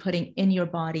what you're putting in your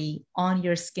body, on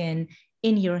your skin,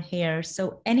 in your hair.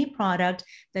 So any product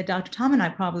that Dr. Tom and I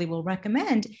probably will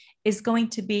recommend is going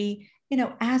to be,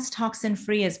 as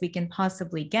toxin-free as we can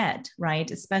possibly get,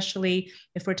 right? Especially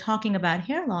if we're talking about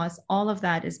hair loss, all of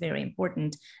that is very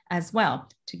important as well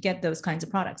to get those kinds of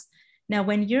products. Now,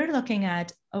 when you're looking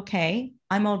at, okay,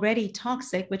 I'm already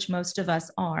toxic, which most of us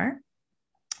are,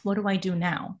 what do I do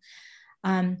now?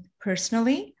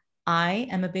 Personally, I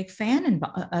am a big fan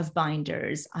of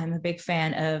binders. I'm a big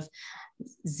fan of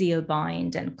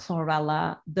Zeobind and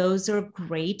Chlorella. Those are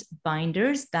great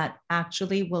binders that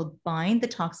actually will bind the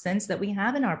toxins that we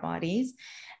have in our bodies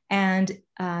and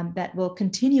that will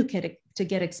continue to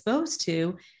get exposed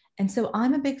to. And so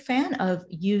I'm a big fan of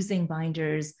using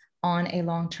binders on a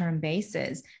long-term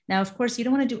basis. Now, of course, you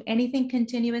don't want to do anything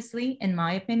continuously, in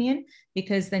my opinion,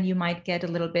 because then you might get a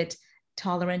little bit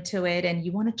tolerant to it and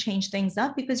you want to change things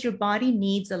up because your body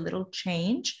needs a little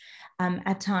change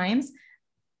at times.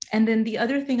 And then the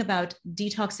other thing about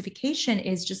detoxification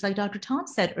is, just like Dr. Tom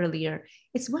said earlier,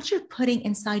 it's what you're putting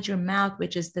inside your mouth,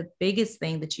 which is the biggest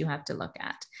thing that you have to look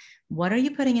at. What are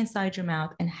you putting inside your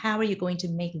mouth and how are you going to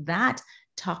make that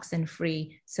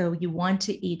toxin-free? So you want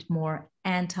to eat more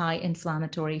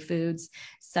anti-inflammatory foods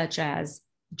such as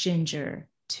ginger,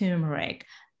 turmeric,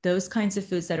 those kinds of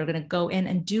foods that are going to go in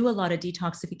and do a lot of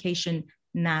detoxification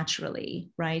naturally,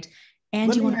 right?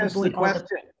 And you want to avoid all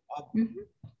the...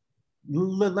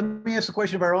 Let me ask the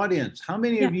question of our audience. How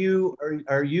many of you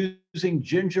are using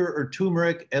ginger or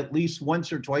turmeric at least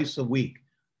once or twice a week?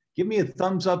 Give me a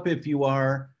thumbs up if you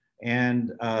are,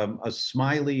 and a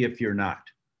smiley if you're not.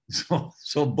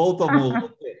 So both of them will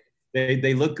look good.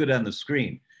 They look good on the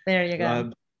screen. There you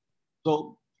go.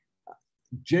 So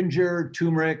ginger,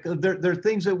 turmeric, they're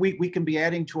things that we can be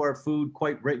adding to our food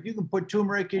quite right. You can put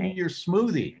turmeric in your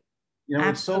smoothie.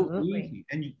 Absolutely. It's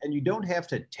so easy. And you don't have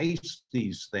to taste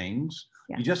these things.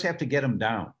 Yes. You just have to get them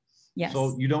down. Yes.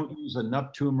 So you don't use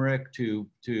enough turmeric to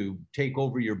take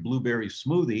over your blueberry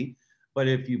smoothie. But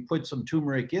if you put some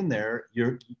turmeric in there,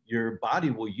 your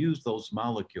body will use those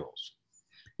molecules.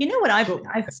 You know what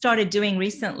I've started doing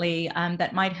recently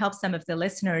that might help some of the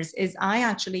listeners is I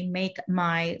actually make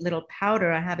my little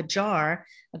powder. I have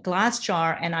a glass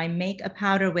jar, and I make a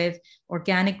powder with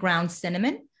organic ground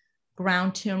cinnamon,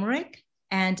 ground turmeric,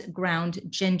 and ground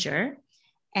ginger.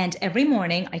 And every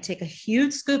morning I take a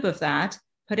huge scoop of that,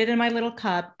 put it in my little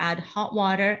cup, add hot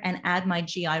water, and add my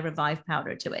GI Revive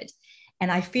powder to it.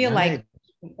 And I feel like,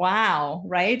 wow,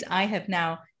 right? I have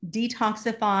now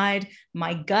detoxified.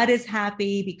 My gut is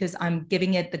happy because I'm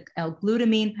giving it the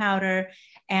L-glutamine powder.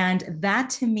 And that,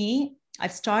 to me,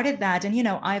 I've started that. And,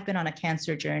 I've been on a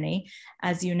cancer journey,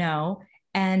 as you know,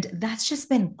 and that's just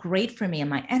been great for me. And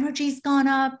my energy's gone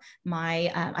up.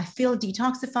 I feel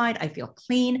detoxified. I feel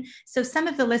clean. So some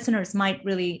of the listeners might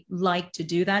really like to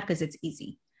do that because it's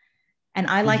easy. And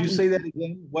I Would like you to say that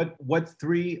again? What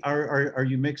three are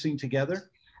you mixing together?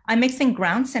 I'm mixing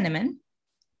ground cinnamon,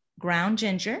 ground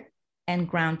ginger, and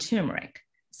ground turmeric.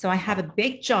 So I have a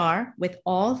big jar with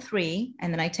all three,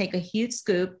 and then I take a huge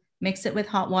scoop, mix it with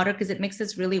hot water because it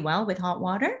mixes really well with hot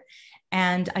water.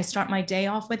 And I start my day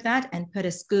off with that and put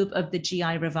a scoop of the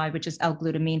GI Revive, which is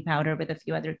L-glutamine powder with a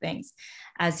few other things,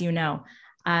 as you know.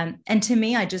 And to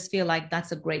me, I just feel like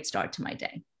that's a great start to my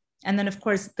day. And then, of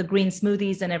course, the green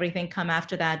smoothies and everything come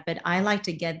after that. But I like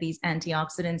to get these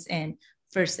antioxidants in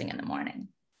first thing in the morning.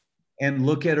 And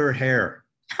look at her hair.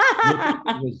 Look at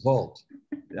the result.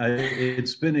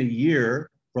 It's been a year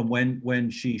from when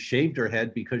she shaved her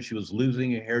head because she was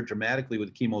losing her hair dramatically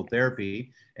with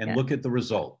chemotherapy. And Yeah. look at the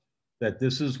result. That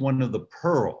this is one of the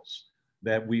pearls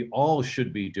that we all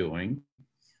should be doing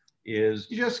is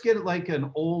you just get like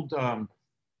an old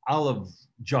olive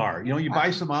jar. You know, you buy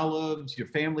some olives, your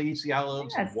family eats the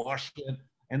olives and Yes. wash it.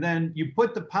 And then you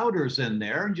put the powders in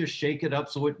there and just shake it up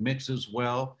so it mixes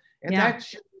well. And Yeah. that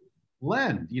should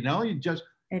blend, you know, you just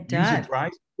It use a does.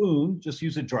 dry spoon, just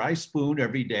use a dry spoon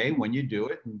every day when you do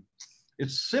it. And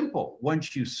it's simple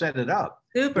once you set it up.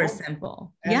 Super Don't-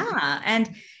 simple. and Yeah.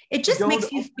 And it just don't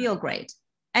makes you feel great.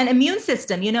 And immune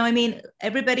system, you know, I mean,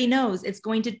 everybody knows it's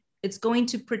going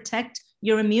to protect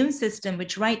your immune system,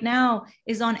 which right now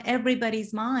is on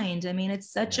everybody's mind. I mean, it's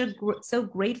such Yes. so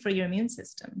great for your immune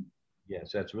system.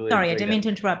 Yes, that's really a Sorry, I great didn't mean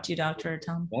idea. to interrupt you, Dr.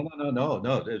 Tom.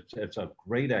 No. It's a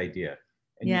great idea.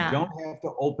 And you Yeah. don't have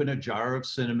to open a jar of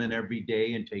cinnamon every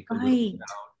day and take a little Right. bit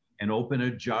out, and open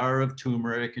a jar of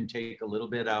turmeric and take a little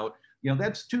bit out. You know,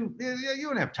 that's too, you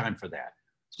don't have time for that.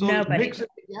 So Nobody. mix it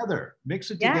together. Mix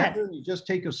it Yes. together. And you just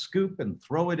take a scoop and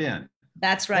throw it in.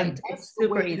 That's right. And that's It's the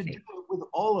super way to do easy. it with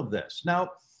all of this.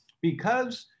 Now,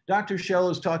 because Dr. Shel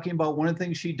is talking about one of the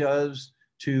things she does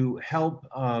to help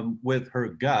with her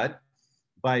gut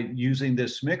by using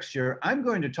this mixture, I'm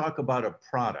going to talk about a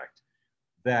product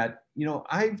that, you know,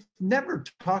 I've never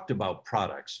talked about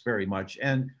products very much.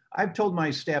 And I've told my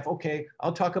staff, okay,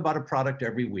 I'll talk about a product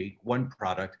every week, one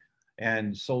product,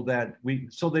 and so that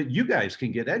you guys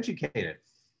can get educated.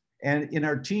 And in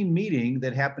our team meeting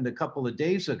that happened a couple of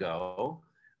days ago,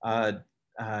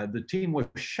 the team was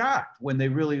shocked when they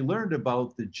really learned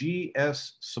about the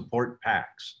GS support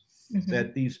packs. Mhm.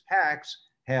 That these packs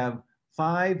have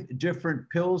 5 different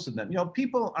pills in them. You know,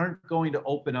 people aren't going to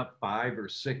open up 5 or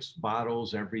 6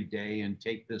 bottles every day and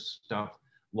take this stuff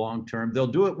long term. They'll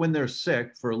do it when they're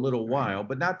sick for a little while,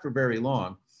 but not for very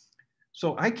long.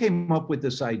 So I came up with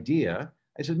this idea.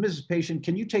 I said, Mrs. Patient,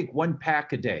 can you take 1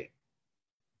 pack a day?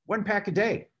 1 pack a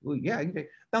day. Well, yeah. I can take.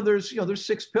 Now there's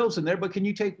 6 pills in there, but can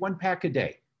you take 1 pack a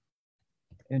day?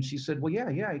 And she said, well, yeah,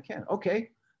 I can. Okay.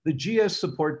 The GS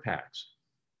support packs,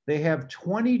 they have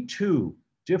 22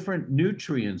 different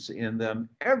nutrients in them.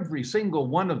 Every single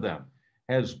one of them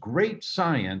has great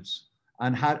science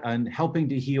on helping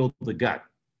to heal the gut.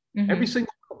 Mhm. Every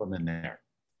single one of them in there.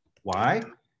 Why?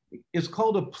 It's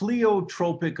called a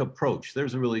pleiotropic approach.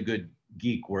 There's a really good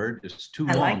geek word. It's too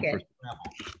I long like for it.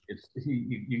 Scrabble. It's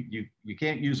you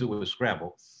can't use it with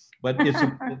Scrabble, but it's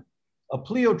a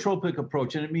pleiotropic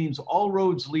approach, and it means all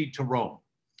roads lead to Rome.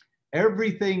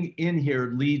 Everything in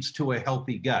here leads to a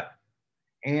healthy gut.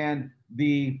 And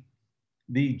the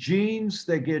genes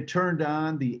that get turned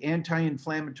on, the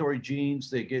anti-inflammatory genes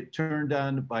that get turned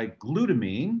on by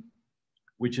glutamine,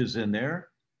 which is in there,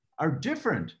 are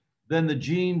different than the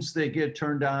genes that get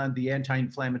turned on, the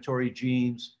anti-inflammatory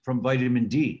genes from vitamin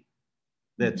D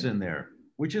that's in there,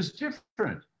 which is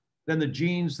different than the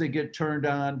genes that get turned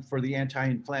on for the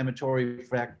anti-inflammatory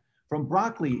effect from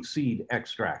broccoli seed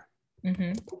extract.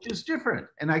 Mhm. Which is different.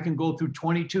 And I can go through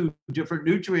 22 different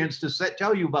nutrients to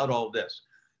tell you about all this.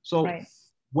 So Right.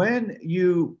 when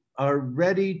you are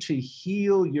ready to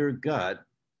heal your gut,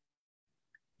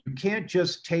 you can't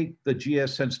just take the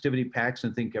GS sensitivity packs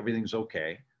and think everything's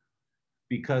okay,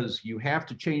 because you have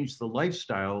to change the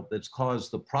lifestyle that's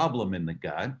caused the problem in the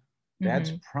gut.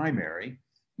 That's primary.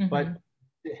 But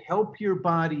to help your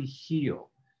body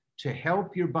heal, to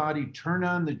help your body turn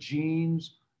on the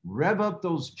genes, rev up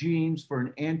those genes for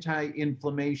an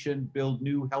anti-inflammation, build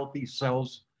new healthy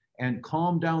cells, and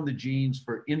calm down the genes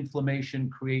for inflammation,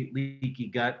 create leaky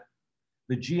gut.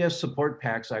 The GS support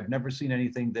packs, I've never seen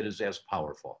anything that is as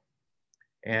powerful.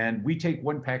 And we take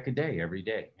 1 pack a day, every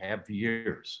day, have for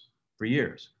years.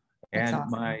 That's And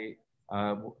awesome.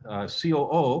 my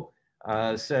COO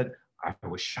said, I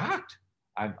was shocked.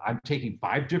 I'm taking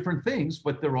 5 different things,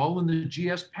 but they're all in the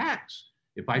GS packs.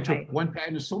 If I took Right. 1 pack,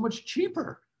 and it's so much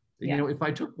cheaper. Yeah. You know, if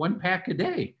I took 1 pack a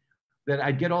day, that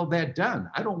I'd get all that done.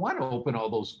 I don't want to open all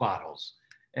those bottles.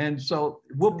 And so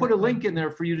we'll put a link in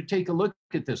there for you to take a look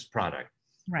at this product,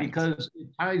 right, because it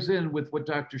ties in with what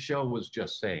Dr. Shel was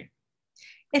just saying.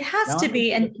 It has to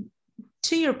be. And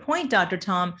to your point, Dr.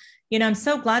 Tom, I'm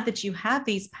so glad that you have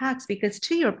these packs, because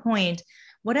to your point,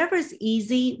 whatever's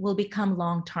easy will become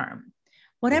long-term.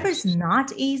 Whatever's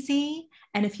not easy,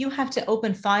 and if you have to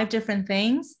open 5 different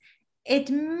things,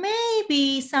 it may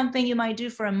be something you might do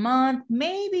for a month,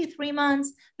 maybe 3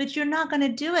 months, but you're not going to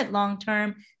do it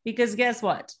long-term, because guess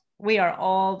what? We are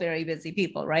all very busy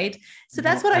people, right? So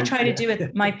that's what I try to do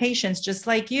with my patients, just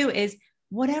like you, is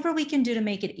whatever we can do to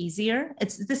make it easier.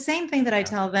 It's the same thing that I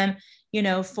tell them,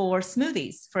 for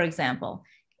smoothies, for example.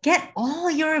 Get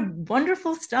all your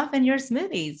wonderful stuff in your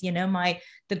smoothies,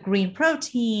 the green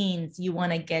proteins. You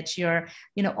want to get your,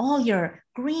 all your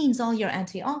greens, all your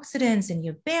antioxidants and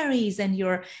your berries and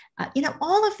your,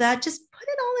 all of that. Just put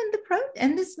it all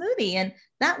in the smoothie. And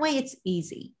that way it's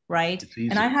easy, right? It's easy.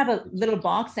 And I have a little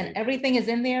box and everything is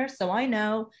in there. So I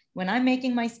know when I'm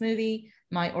making my smoothie,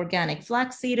 my organic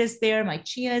flaxseed is there, my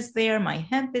chia is there, my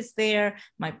hemp is there,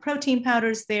 my protein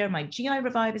powder is there, my GI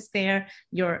Revive is there.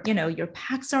 Your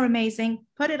packs are amazing.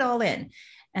 Put it all in.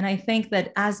 And I think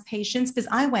that as patients, because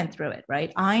I went through it,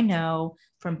 right? I know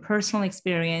from personal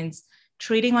experience,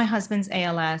 treating my husband's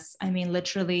ALS, I mean,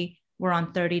 literally, we're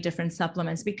on 30 different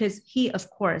supplements because he, of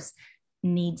course,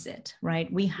 needs it,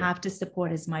 right? We have to support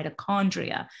his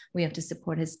mitochondria. We have to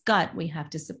support his gut. We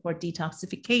have to support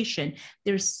detoxification.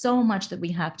 There's so much that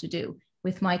we have to do.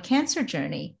 With my cancer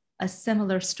journey, a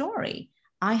similar story.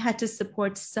 I had to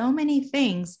support so many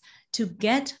things to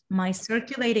get my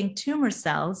circulating tumor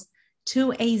cells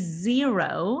to a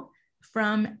 0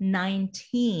 from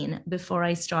 19 before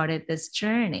I started this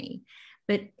journey.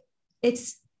 But it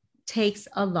takes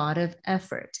a lot of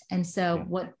effort. And so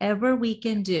whatever we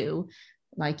can do,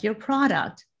 like your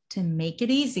product, to make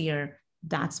it easier,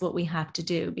 that's what we have to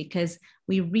do, because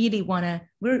we really want to,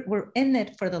 we're in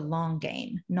it for the long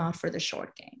game, not for the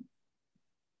short game.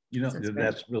 So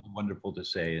that's really wonderful to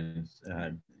say. And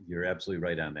you're absolutely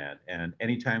right on that. And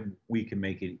anytime we can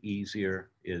make it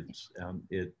easier,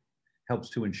 it helps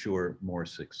to ensure more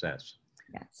success.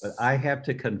 Yes. But I have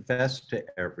to confess to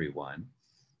everyone,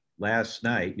 last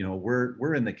night,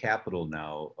 we're in the capital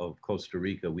now of Costa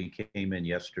Rica. We came in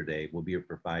yesterday. We'll be here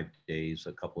for 5 days,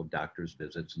 a couple of doctor's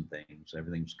visits and things.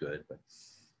 Everything's good.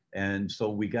 And so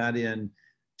we got in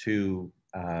to,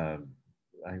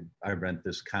 I rent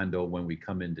this condo when we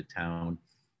come into town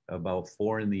about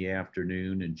 4 in the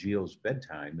afternoon, and Gio's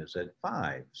bedtime is at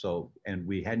 5. So, and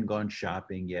we hadn't gone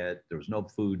shopping yet. There was no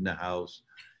food in the house.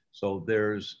 So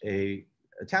there's a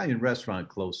Italian restaurant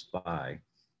close by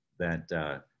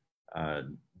that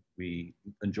we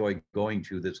enjoy going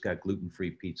to that's got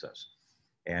gluten-free pizzas.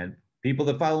 And people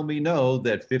that follow me know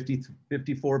that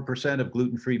 54% of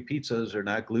gluten-free pizzas are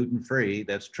not gluten-free.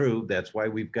 That's true. That's why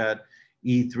we've got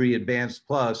E3 Advanced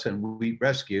Plus and Wheat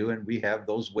Rescue, and we have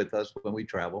those with us when we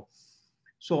travel.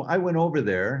 So I went over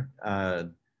there.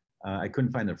 I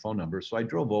couldn't find their phone number, so I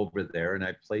drove over there and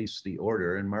I placed the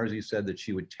order, and Marzi said that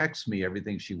she would text me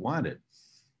everything she wanted.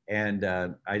 And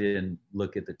I didn't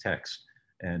look at the text,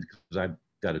 and because I've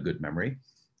got a good memory.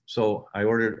 So I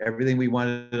ordered everything we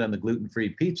wanted on the gluten-free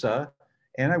pizza,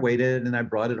 and I waited and I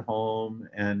brought it home.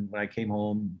 And when I came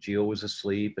home, Gio was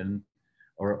asleep,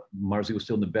 or Marzi was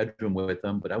still in the bedroom with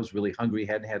them, but I was really hungry,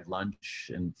 hadn't had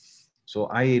lunch. And so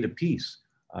I ate a piece,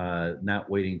 not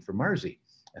waiting for Marzi.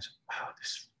 I said, wow, this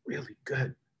is really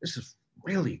good. This is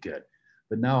really good.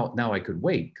 But now I could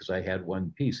wait because I had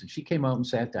one piece. And she came out and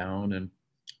sat down, and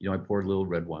I poured a little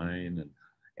red wine,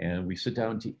 and we sit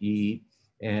down to eat.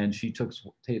 And she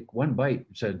take one bite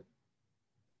and said,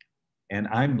 and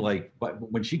I'm like, but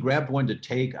when she grabbed one to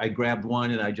take, I grabbed one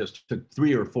and I just took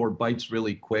 3 or 4 bites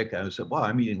really quick. I said, wow,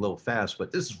 I'm eating a little fast,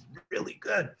 but this is really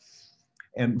good.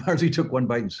 And Marzi took one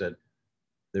bite and said,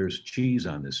 there's cheese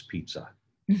on this pizza.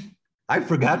 I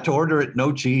forgot to order it,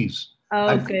 no cheese.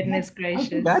 Oh, goodness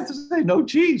gracious. I forgot to say no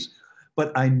cheese.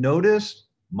 But I noticed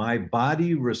my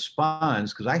body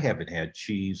responds, because I haven't had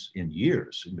cheese in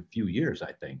a few years,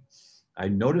 I think. I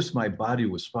noticed my body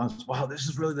responds, wow, this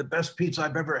is really the best pizza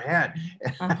I've ever had.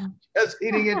 Just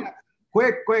eating it.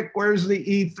 Quick, where's the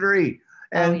E3?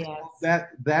 And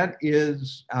that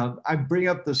is, I bring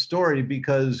up the story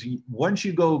because once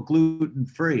you go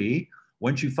gluten-free,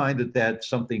 once you find that that's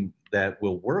something that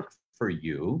will work for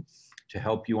you to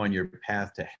help you on your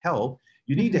path to health,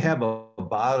 you need to have a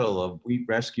bottle of Wheat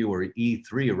Rescue or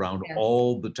E3 around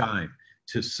all the time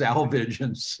to salvage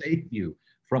and save you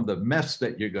from the mess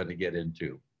that you're going to get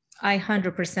into. I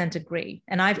 100% agree.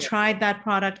 And I've tried that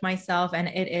product myself and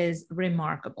it is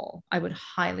remarkable. I would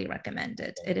highly recommend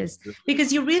it. It is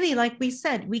because you really, like we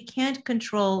said, we can't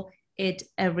control it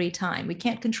every time. We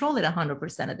can't control it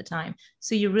 100% of the time.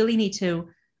 So you really need to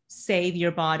save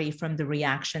your body from the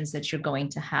reactions that you're going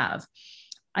to have.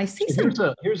 I see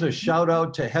here's a shout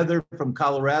out to Heather from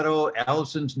Colorado,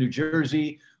 Allison's New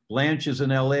Jersey, Blanche is in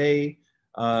LA,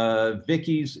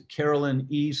 Vicky's Carolyn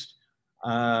East,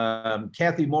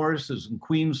 Kathy Morris is in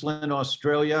Queensland,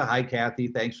 Australia. Hi, Kathy.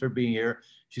 Thanks for being here.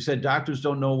 She said, doctors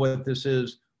don't know what this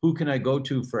is. Who can I go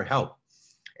to for help?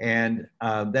 And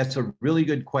that's a really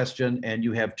good question. And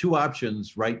you have two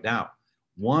options right now.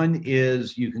 One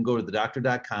is you can go to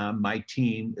theDr.com. My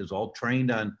team is all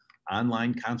trained on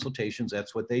online consultations.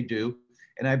 That's what they do.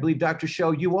 And I believe, Dr.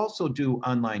 Shel, you also do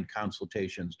online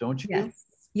consultations, don't you? Yes,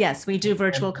 yes, we do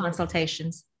virtual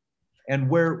consultations. And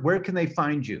where can they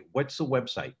find you? What's the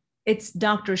website? It's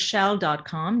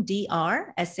drshel.com,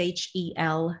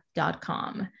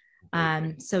 DRSHEL.com.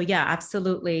 So yeah,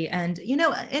 absolutely. And, you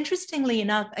know, interestingly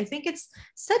enough, I think it's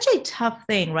such a tough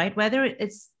thing, right? Whether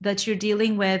it's that you're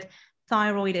dealing with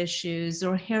thyroid issues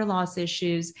or hair loss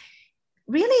issues,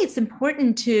 really it's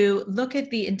important to look at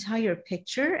the entire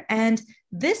picture. And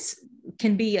this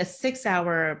can be a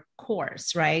 6-hour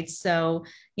course, right? So,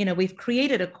 you know, we've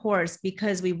created a course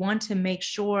because we want to make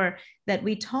sure that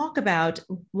we talk about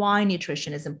why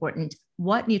nutrition is important,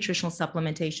 what nutritional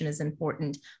supplementation is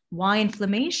important, why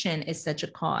inflammation is such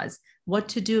a cause, what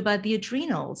to do about the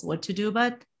adrenals, what to do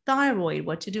about thyroid,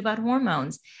 what to do about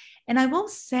hormones. And I will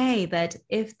say that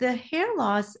if the hair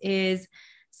loss is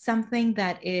something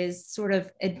that is sort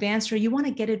of advanced or you want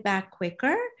to get it back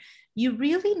quicker, you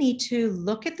really need to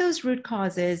look at those root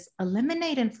causes,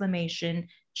 eliminate inflammation,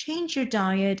 change your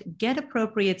diet, get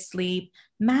appropriate sleep,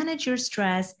 manage your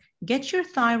stress, get your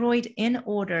thyroid in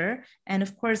order. And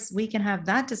of course, we can have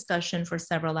that discussion for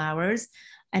several hours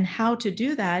and how to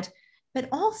do that. But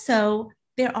also,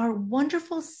 there are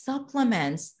wonderful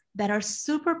supplements that are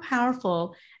super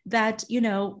powerful that, you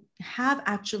know, have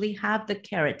the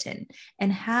keratin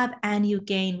and have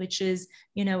Anugain, which is,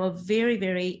 you know, a very,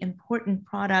 very important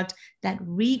product that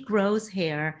regrows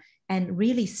hair and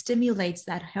really stimulates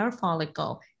that hair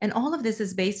follicle. And all of this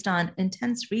is based on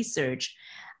intense research.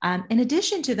 In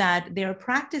addition to that, there are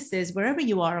practices wherever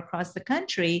you are across the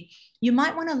country, you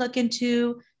might want to look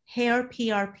into hair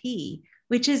PRP,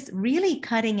 which is really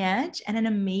cutting edge and an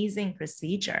amazing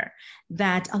procedure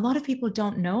that a lot of people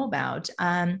don't know about.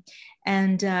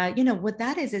 You know, what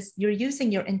that is you're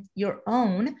using your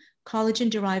own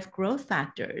collagen-derived growth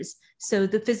factors. So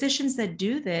the physicians that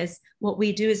do this, what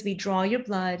we do is we draw your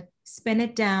blood, spin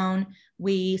it down,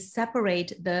 we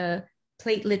separate the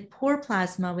platelet-poor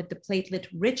plasma with the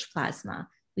platelet-rich plasma.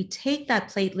 We take that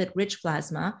platelet-rich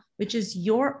plasma, which is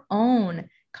your own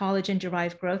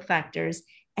collagen-derived growth factors,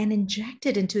 and inject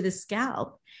it into the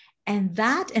scalp. And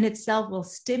that in itself will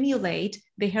stimulate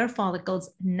the hair follicles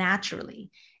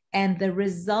naturally. And the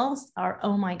results are,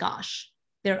 oh my gosh,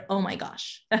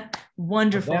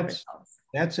 wonderful results.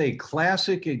 That's a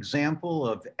classic example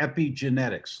of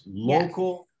epigenetics,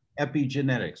 local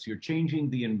epigenetics. You're changing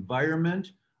the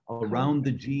environment around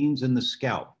the genes in the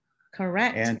scalp.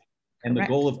 Correct. And the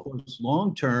goal, of course,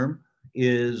 long-term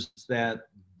is that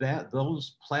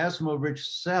those plasma-rich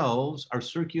cells are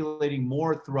circulating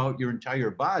more throughout your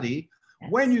entire body. Yes.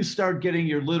 When you start getting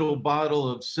your little bottle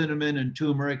of cinnamon and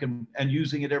turmeric and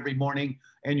using it every morning,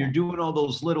 and you're doing all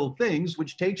those little things,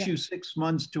 which takes you 6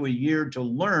 months to a year to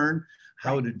learn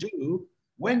how to do,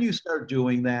 when you start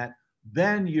doing that,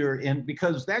 then you're in,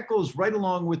 because that goes right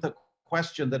along with a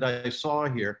question that I saw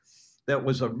here that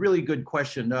was a really good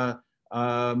question.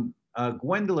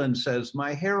 Gwendolyn says,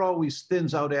 my hair always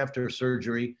thins out after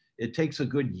surgery. It takes a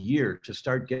good year to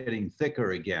start getting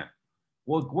thicker again.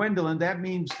 Well, Gwendolyn, that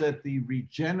means that the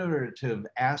regenerative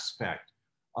aspect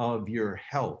of your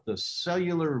health, the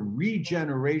cellular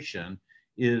regeneration,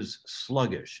 is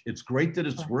sluggish. It's great that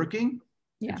it's working.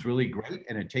 Yeah. It's really great,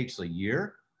 and it takes a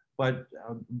year. But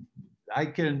I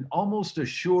can almost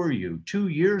assure you, 2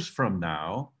 years from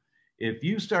now, if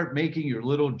you start making your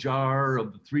little jar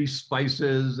of the 3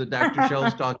 spices that Dr.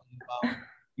 Shel's talking about,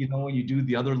 you know, and you do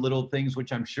the other little things,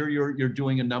 which I'm sure you're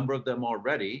doing a number of them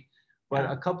already, but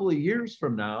a couple of years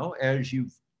from now, as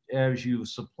you've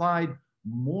supplied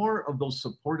more of those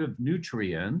supportive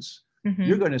nutrients,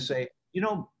 you're going to say, you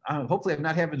know, hopefully I'm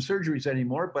not having surgeries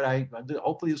anymore, but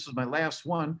hopefully this is my last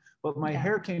one, but my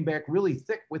hair came back really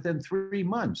thick within 3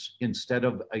 months instead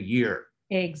of a year.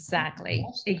 Exactly.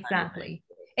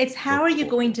 It's how are you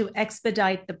going to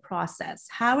expedite the process?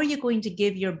 How are you going to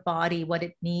give your body what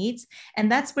it needs?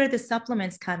 And that's where the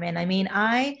supplements come in. I mean,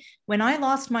 when I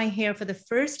lost my hair for the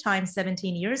first time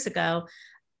 17 years ago,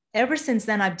 ever since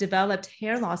then, I've developed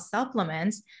hair loss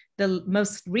supplements. The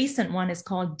most recent one is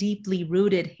called Deeply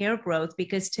Rooted Hair Growth,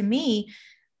 because to me,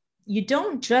 you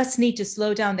don't just need to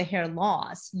slow down the hair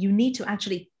loss. You need to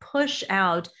actually push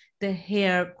out the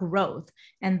hair growth.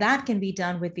 And that can be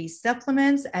done with these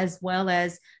supplements, as well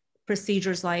as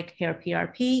procedures like hair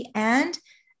PRP and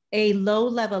a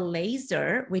low-level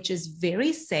laser, which is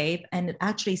very safe, and it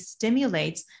actually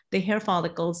stimulates the hair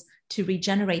follicles to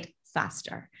regenerate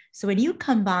faster. So when you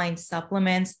combine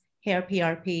supplements, hair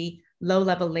PRP,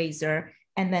 low-level laser,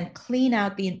 and then clean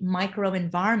out the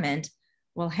microenvironment,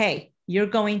 well, hey, you're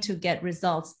going to get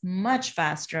results much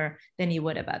faster than you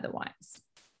would have otherwise.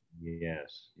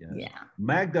 Yes, yes. Yeah.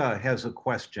 Magda has a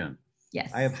question.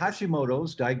 Yes. I have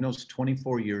Hashimoto's, diagnosed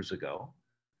 24 years ago.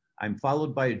 I'm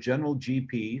followed by a general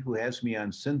GP who has me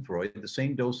on Synthroid, the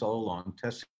same dose all along,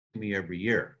 testing me every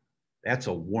year. That's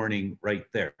a warning right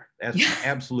there. That's an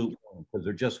absolute warning, because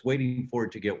they're just waiting for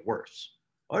it to get worse.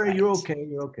 All right, you're okay,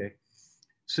 you're okay.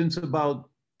 Since about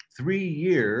 3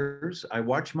 years, I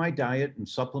watch my diet and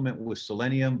supplement with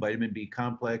selenium, vitamin B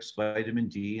complex, vitamin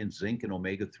D, and zinc and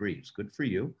omega-3s. Good for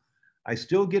you. I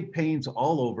still get pains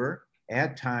all over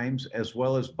at times, as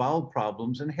well as bowel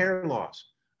problems and hair loss.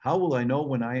 How will I know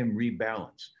when I am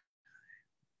rebalanced?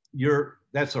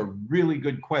 That's a really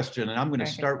good question, and I'm going to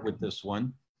start with this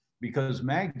one, because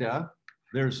Magda,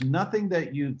 there's nothing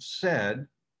that you've said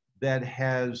that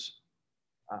has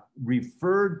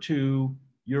referred to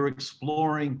you're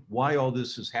exploring why all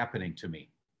this is happening to me.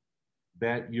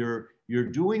 That you're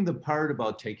doing the part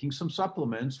about taking some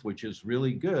supplements, which is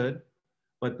really good,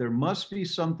 but there must be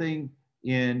something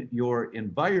in your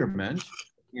environment,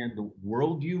 in the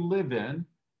world you live in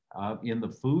the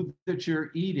food that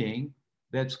you're eating,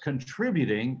 that's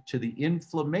contributing to the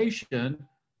inflammation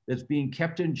that's being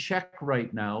kept in check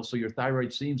right now. So your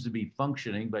thyroid seems to be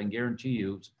functioning, but I can guarantee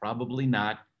you it's probably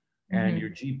not. And your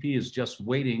GP is just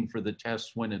waiting for the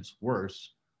test when it's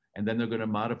worse. And then they're going to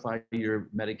modify your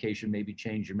medication, maybe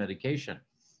change your medication.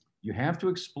 You have to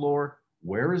explore,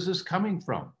 where is this coming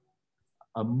from?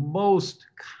 A most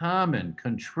common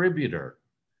contributor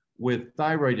with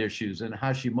thyroid issues and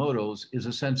Hashimoto's is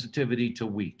a sensitivity to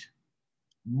wheat.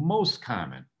 Most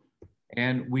common.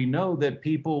 And we know that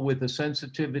people with a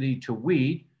sensitivity to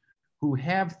wheat who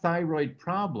have thyroid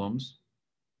problems,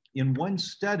 in one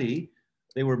study,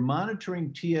 they were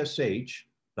monitoring TSH,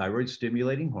 thyroid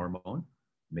stimulating hormone,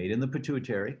 made in the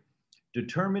pituitary,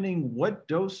 determining what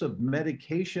dose of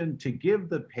medication to give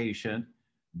the patient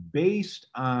based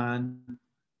on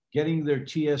getting their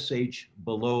TSH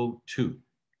below 2.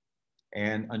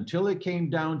 And until it came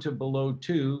down to below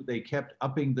 2, they kept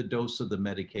upping the dose of the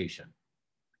medication.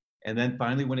 And then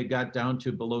finally, when it got down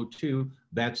to below 2,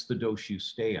 that's the dose you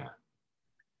stay on.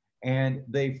 And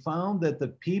they found that the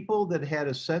people that had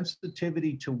a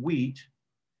sensitivity to wheat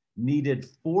needed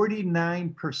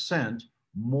 49%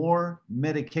 more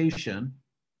medication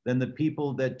than the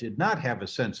people that did not have a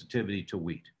sensitivity to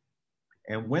wheat.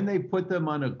 And when they put them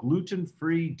on a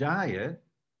gluten-free diet,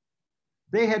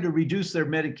 they had to reduce their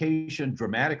medication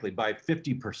dramatically by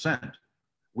 50%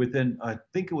 within, I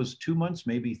think it was 2 months,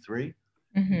 maybe 3,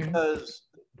 because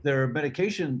their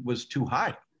medication was too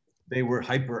high. They were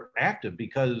hyperactive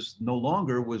because no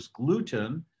longer was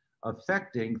gluten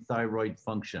affecting thyroid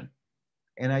function.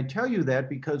 And I tell you that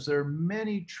because there are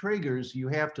many triggers you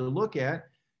have to look at.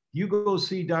 You go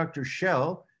see Dr.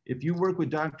 Shel. If you work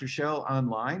with Dr. Shel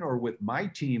online or with my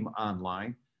team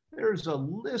online, there's a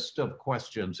list of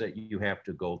questions that you have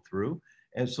to go through,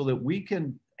 and so that we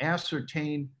can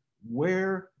ascertain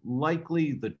where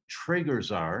likely the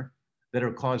triggers are that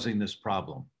are causing this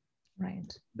problem.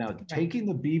 Right. Now, taking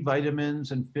the B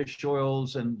vitamins and fish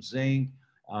oils and zinc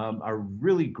are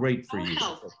really great for you.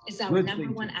 Health is our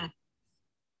 #1 act.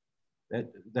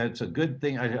 That's a good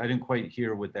thing. I didn't quite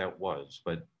hear what that was,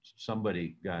 but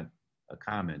somebody got a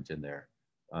comment in there,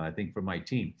 I think from my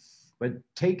team. But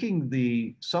taking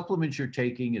the supplements you're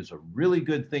taking is a really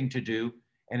good thing to do,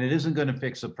 and it isn't going to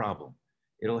fix the problem.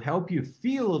 It'll help you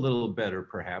feel a little better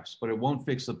perhaps, but it won't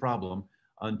fix the problem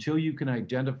until you can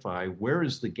identify where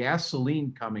is the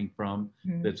gasoline coming from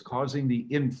that's causing the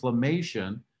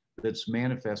inflammation that's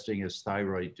manifesting as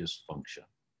thyroid dysfunction.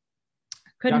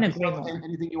 Couldn't Dr. agree more.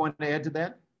 Anything you want to add to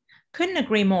that? Couldn't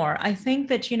agree more. I think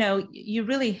that, you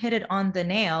really hit it on the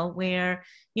nail where,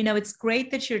 it's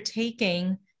great that you're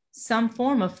taking some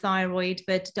form of thyroid,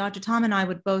 but Dr. Tom and I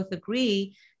would both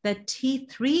agree that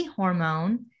T3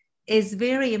 hormone is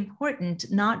very important,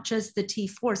 not just the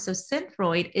T4. So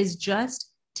Synthroid is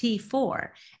just T4.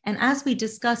 And as we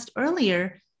discussed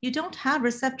earlier, you don't have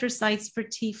receptor sites for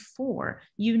T4.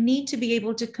 You need to be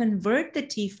able to convert the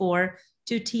T4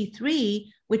 to T3,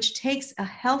 which takes a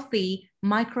healthy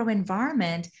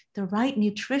microenvironment, the right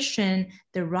nutrition,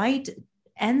 the right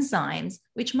enzymes,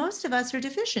 which most of us are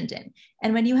deficient in.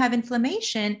 And when you have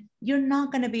inflammation, you're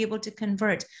not going to be able to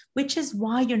convert, which is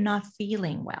why you're not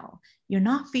feeling well. You're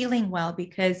not feeling well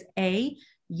because A,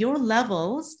 your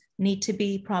levels need to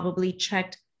be probably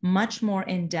checked much more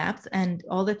in depth, and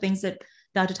all the things that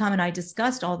Dr. Tom and I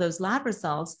discussed, all those lab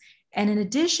results. And in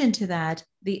addition to that,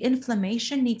 the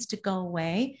inflammation needs to go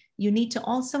away. You need to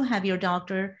also have your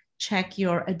doctor check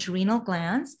your adrenal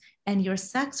glands and your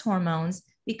sex hormones,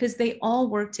 because they all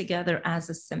work together as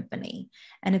a symphony.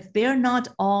 And if they're not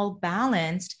all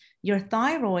balanced, your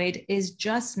thyroid is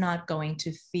just not going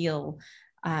to feel,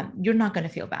 you're not going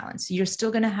to feel balanced. You're still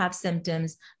going to have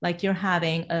symptoms like you're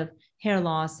having of hair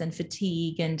loss and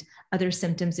fatigue and other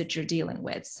symptoms that you're dealing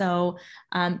with. So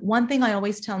one thing I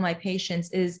always tell my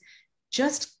patients is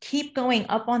just keep going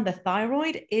up on the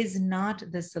thyroid is not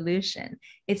the solution.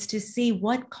 It's to see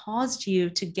what caused you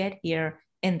to get here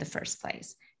in the first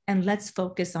place. And let's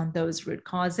focus on those root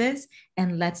causes,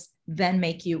 and let's then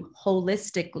make you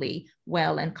holistically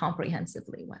well and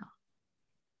comprehensively well.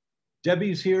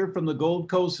 Debbie's here from the Gold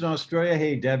Coast in Australia.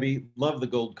 Hey, Debbie, love the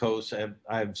Gold Coast.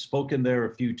 I've spoken there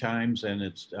a few times,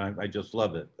 and I just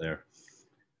love it there.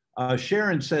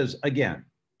 Sharon says, again,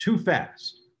 too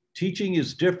fast. Teaching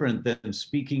is different than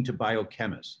speaking to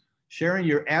biochemists. Sharon,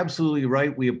 you're absolutely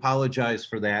right. We apologize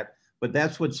for that. But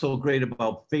that's what's so great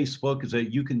about Facebook, is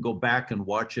that you can go back and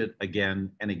watch it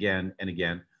again and again and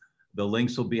again. The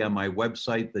links will be on my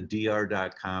website,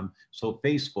 theDr.com. So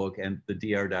Facebook and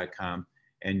theDr.com.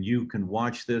 And you can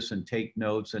watch this and take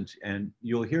notes, and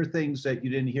you'll hear things that you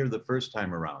didn't hear the first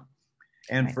time around.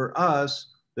 And right. For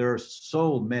us, there are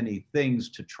so many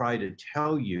things to try to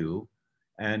tell you.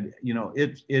 And you know,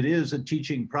 it is a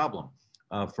teaching problem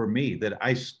for me, that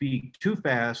I speak too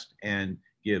fast and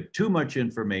give too much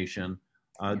information.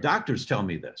 Doctors tell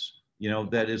me this, you know,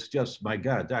 that is just, my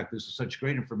God, doc, this is such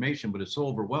great information, but it's so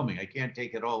overwhelming. I can't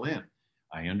take it all in.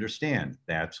 I understand.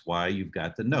 That's why you've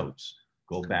got the notes.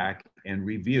 Go back and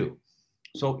review.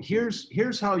 So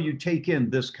here's how you take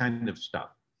in this kind of stuff.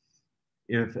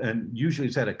 And usually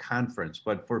it's at a conference,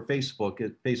 but for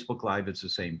Facebook Live, it's the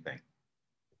same thing.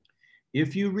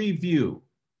 If you review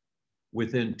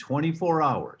within 24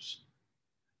 hours,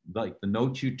 like the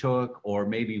notes you took, or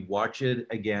maybe watch it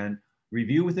again,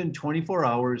 review within 24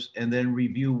 hours, and then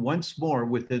review once more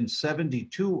within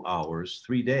 72 hours,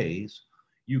 3 days,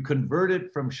 you convert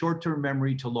it from short-term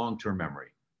memory to long-term memory.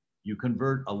 You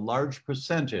convert a large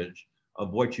percentage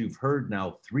of what you've heard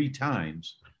now 3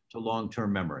 times to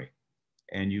long-term memory,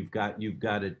 and you've got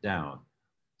it down.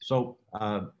 So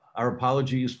our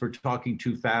apologies for talking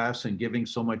too fast and giving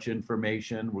so much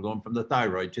information. We're going from the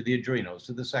thyroid to the adrenals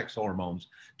to the sex hormones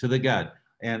to the gut.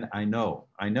 And I know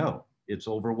it's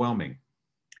overwhelming.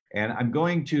 And I'm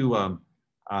going to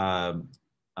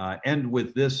end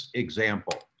with this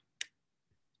example,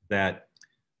 that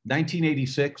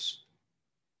 1986,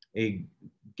 a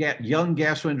young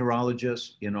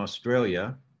gastroenterologist in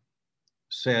Australia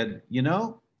said, you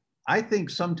know, I think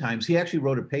sometimes, he actually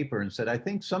wrote a paper and said, I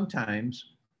think sometimes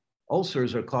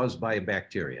ulcers are caused by a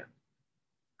bacteria.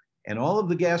 And all of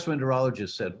the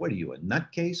gastroenterologists said, what are you, a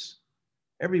nutcase?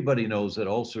 Everybody knows that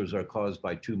ulcers are caused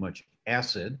by too much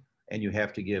acid, and you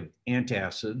have to give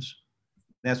antacids.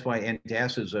 That's why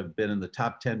antacids have been in the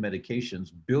top 10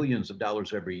 medications, billions of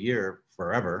dollars every year,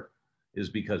 forever, is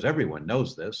because everyone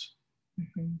knows this.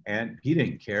 Mm-hmm. And he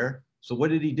didn't care. So what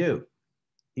did he do?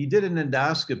 He did an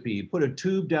endoscopy. He put a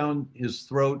tube down his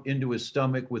throat into his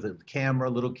stomach with a camera,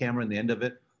 a little camera on the end of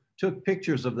it, took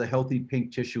pictures of the healthy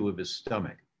pink tissue of his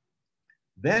stomach.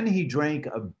 Then he drank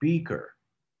a beaker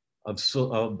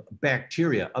of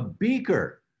bacteria, a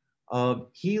beaker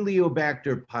of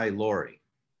Helicobacter pylori,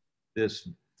 this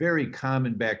very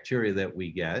common bacteria that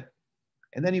we get.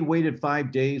 And then he waited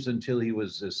 5 days until he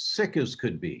was as sick as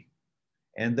could be.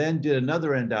 And then did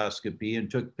another endoscopy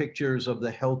and took pictures of the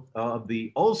health of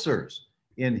the ulcers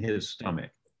in his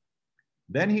stomach.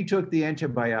 Then he took the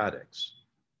antibiotics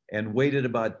and waited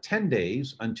about 10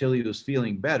 days until he was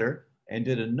feeling better, and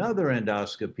did another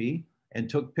endoscopy and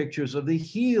took pictures of the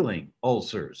healing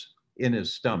ulcers in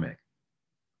his stomach.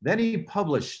 Then he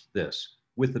published this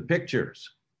with the pictures.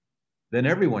 Then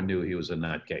everyone knew he was a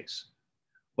nutcase.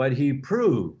 But he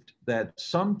proved that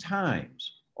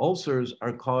sometimes ulcers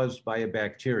are caused by a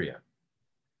bacteria.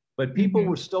 But people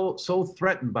were still so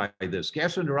threatened by this.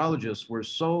 Gastroenterologists were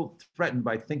so threatened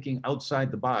by thinking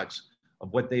outside the box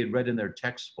of what they had read in their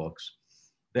textbooks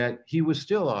that he was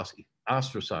still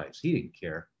ostracized. He didn't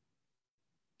care.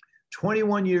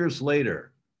 21 years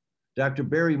later, Dr.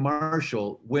 Barry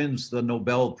Marshall wins the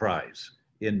Nobel Prize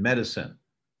in medicine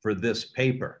for this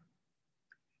paper.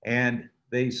 And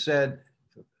they said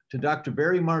to Dr.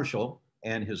 Barry Marshall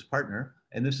and his partner,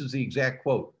 and this is the exact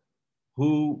quote,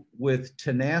 who with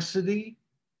tenacity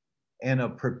and a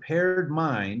prepared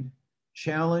mind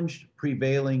challenged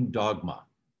prevailing dogma.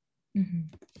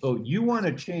 So you want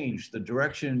to change the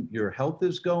direction your health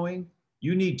is going,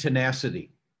 you need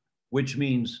tenacity, which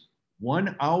means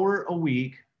 1 hour a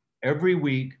week, every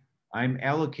week, I'm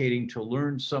allocating to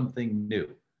learn something new.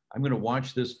 I'm going to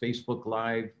watch this Facebook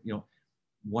Live,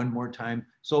 one more time.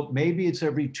 So maybe it's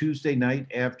every Tuesday night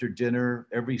after dinner,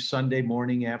 every Sunday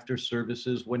morning after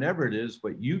services, whenever it is,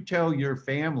 but you tell your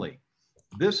family,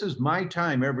 this is my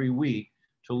time every week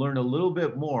to learn a little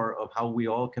bit more of how we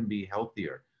all can be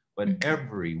healthier. But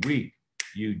every week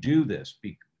you do this.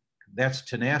 That's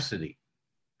tenacity,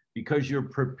 because you're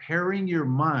preparing your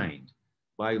mind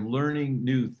by learning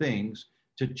new things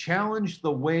to challenge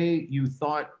the way you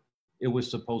thought it was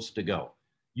supposed to go.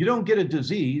 You don't get a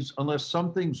disease unless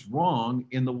something's wrong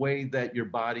in the way that your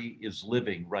body is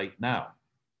living right now.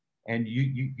 And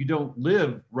you don't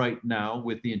live right now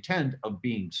with the intent of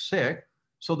being sick.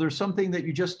 So there's something that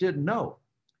you just didn't know.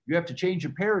 You have to change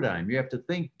your paradigm. You have to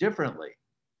think differently.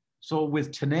 So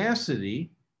with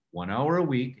tenacity, 1 hour a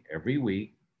week, every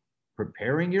week,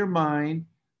 preparing your mind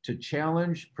to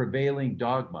challenge prevailing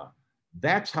dogma,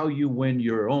 that's how you win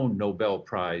your own Nobel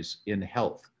Prize in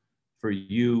health for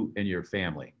you and your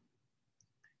family.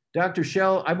 Dr.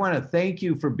 Shel, I want to thank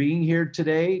you for being here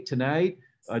tonight,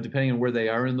 depending on where they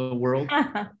are in the world.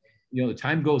 The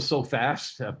time goes so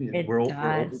fast. I mean, we're over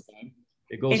time.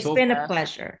 It's been a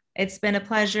pleasure. It's been a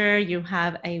pleasure. You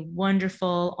have a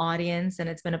wonderful audience, and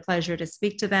it's been a pleasure to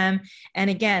speak to them. And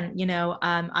again,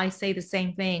 I say the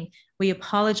same thing. We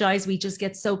apologize. We just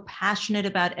get so passionate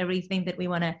about everything that we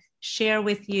want to share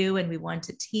with you, and we want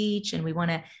to teach, and we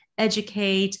want to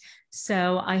educate.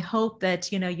 So I hope that,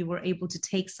 you were able to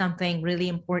take something really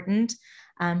important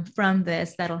from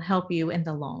this that'll help you in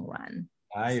the long run.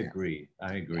 I agree.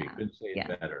 Couldn't say it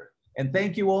better. And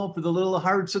thank you all for the little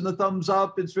hearts and the thumbs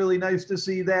up. It's really nice to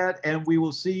see that. And we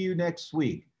will see you next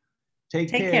week.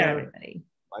 Take care, everybody.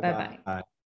 Bye-bye.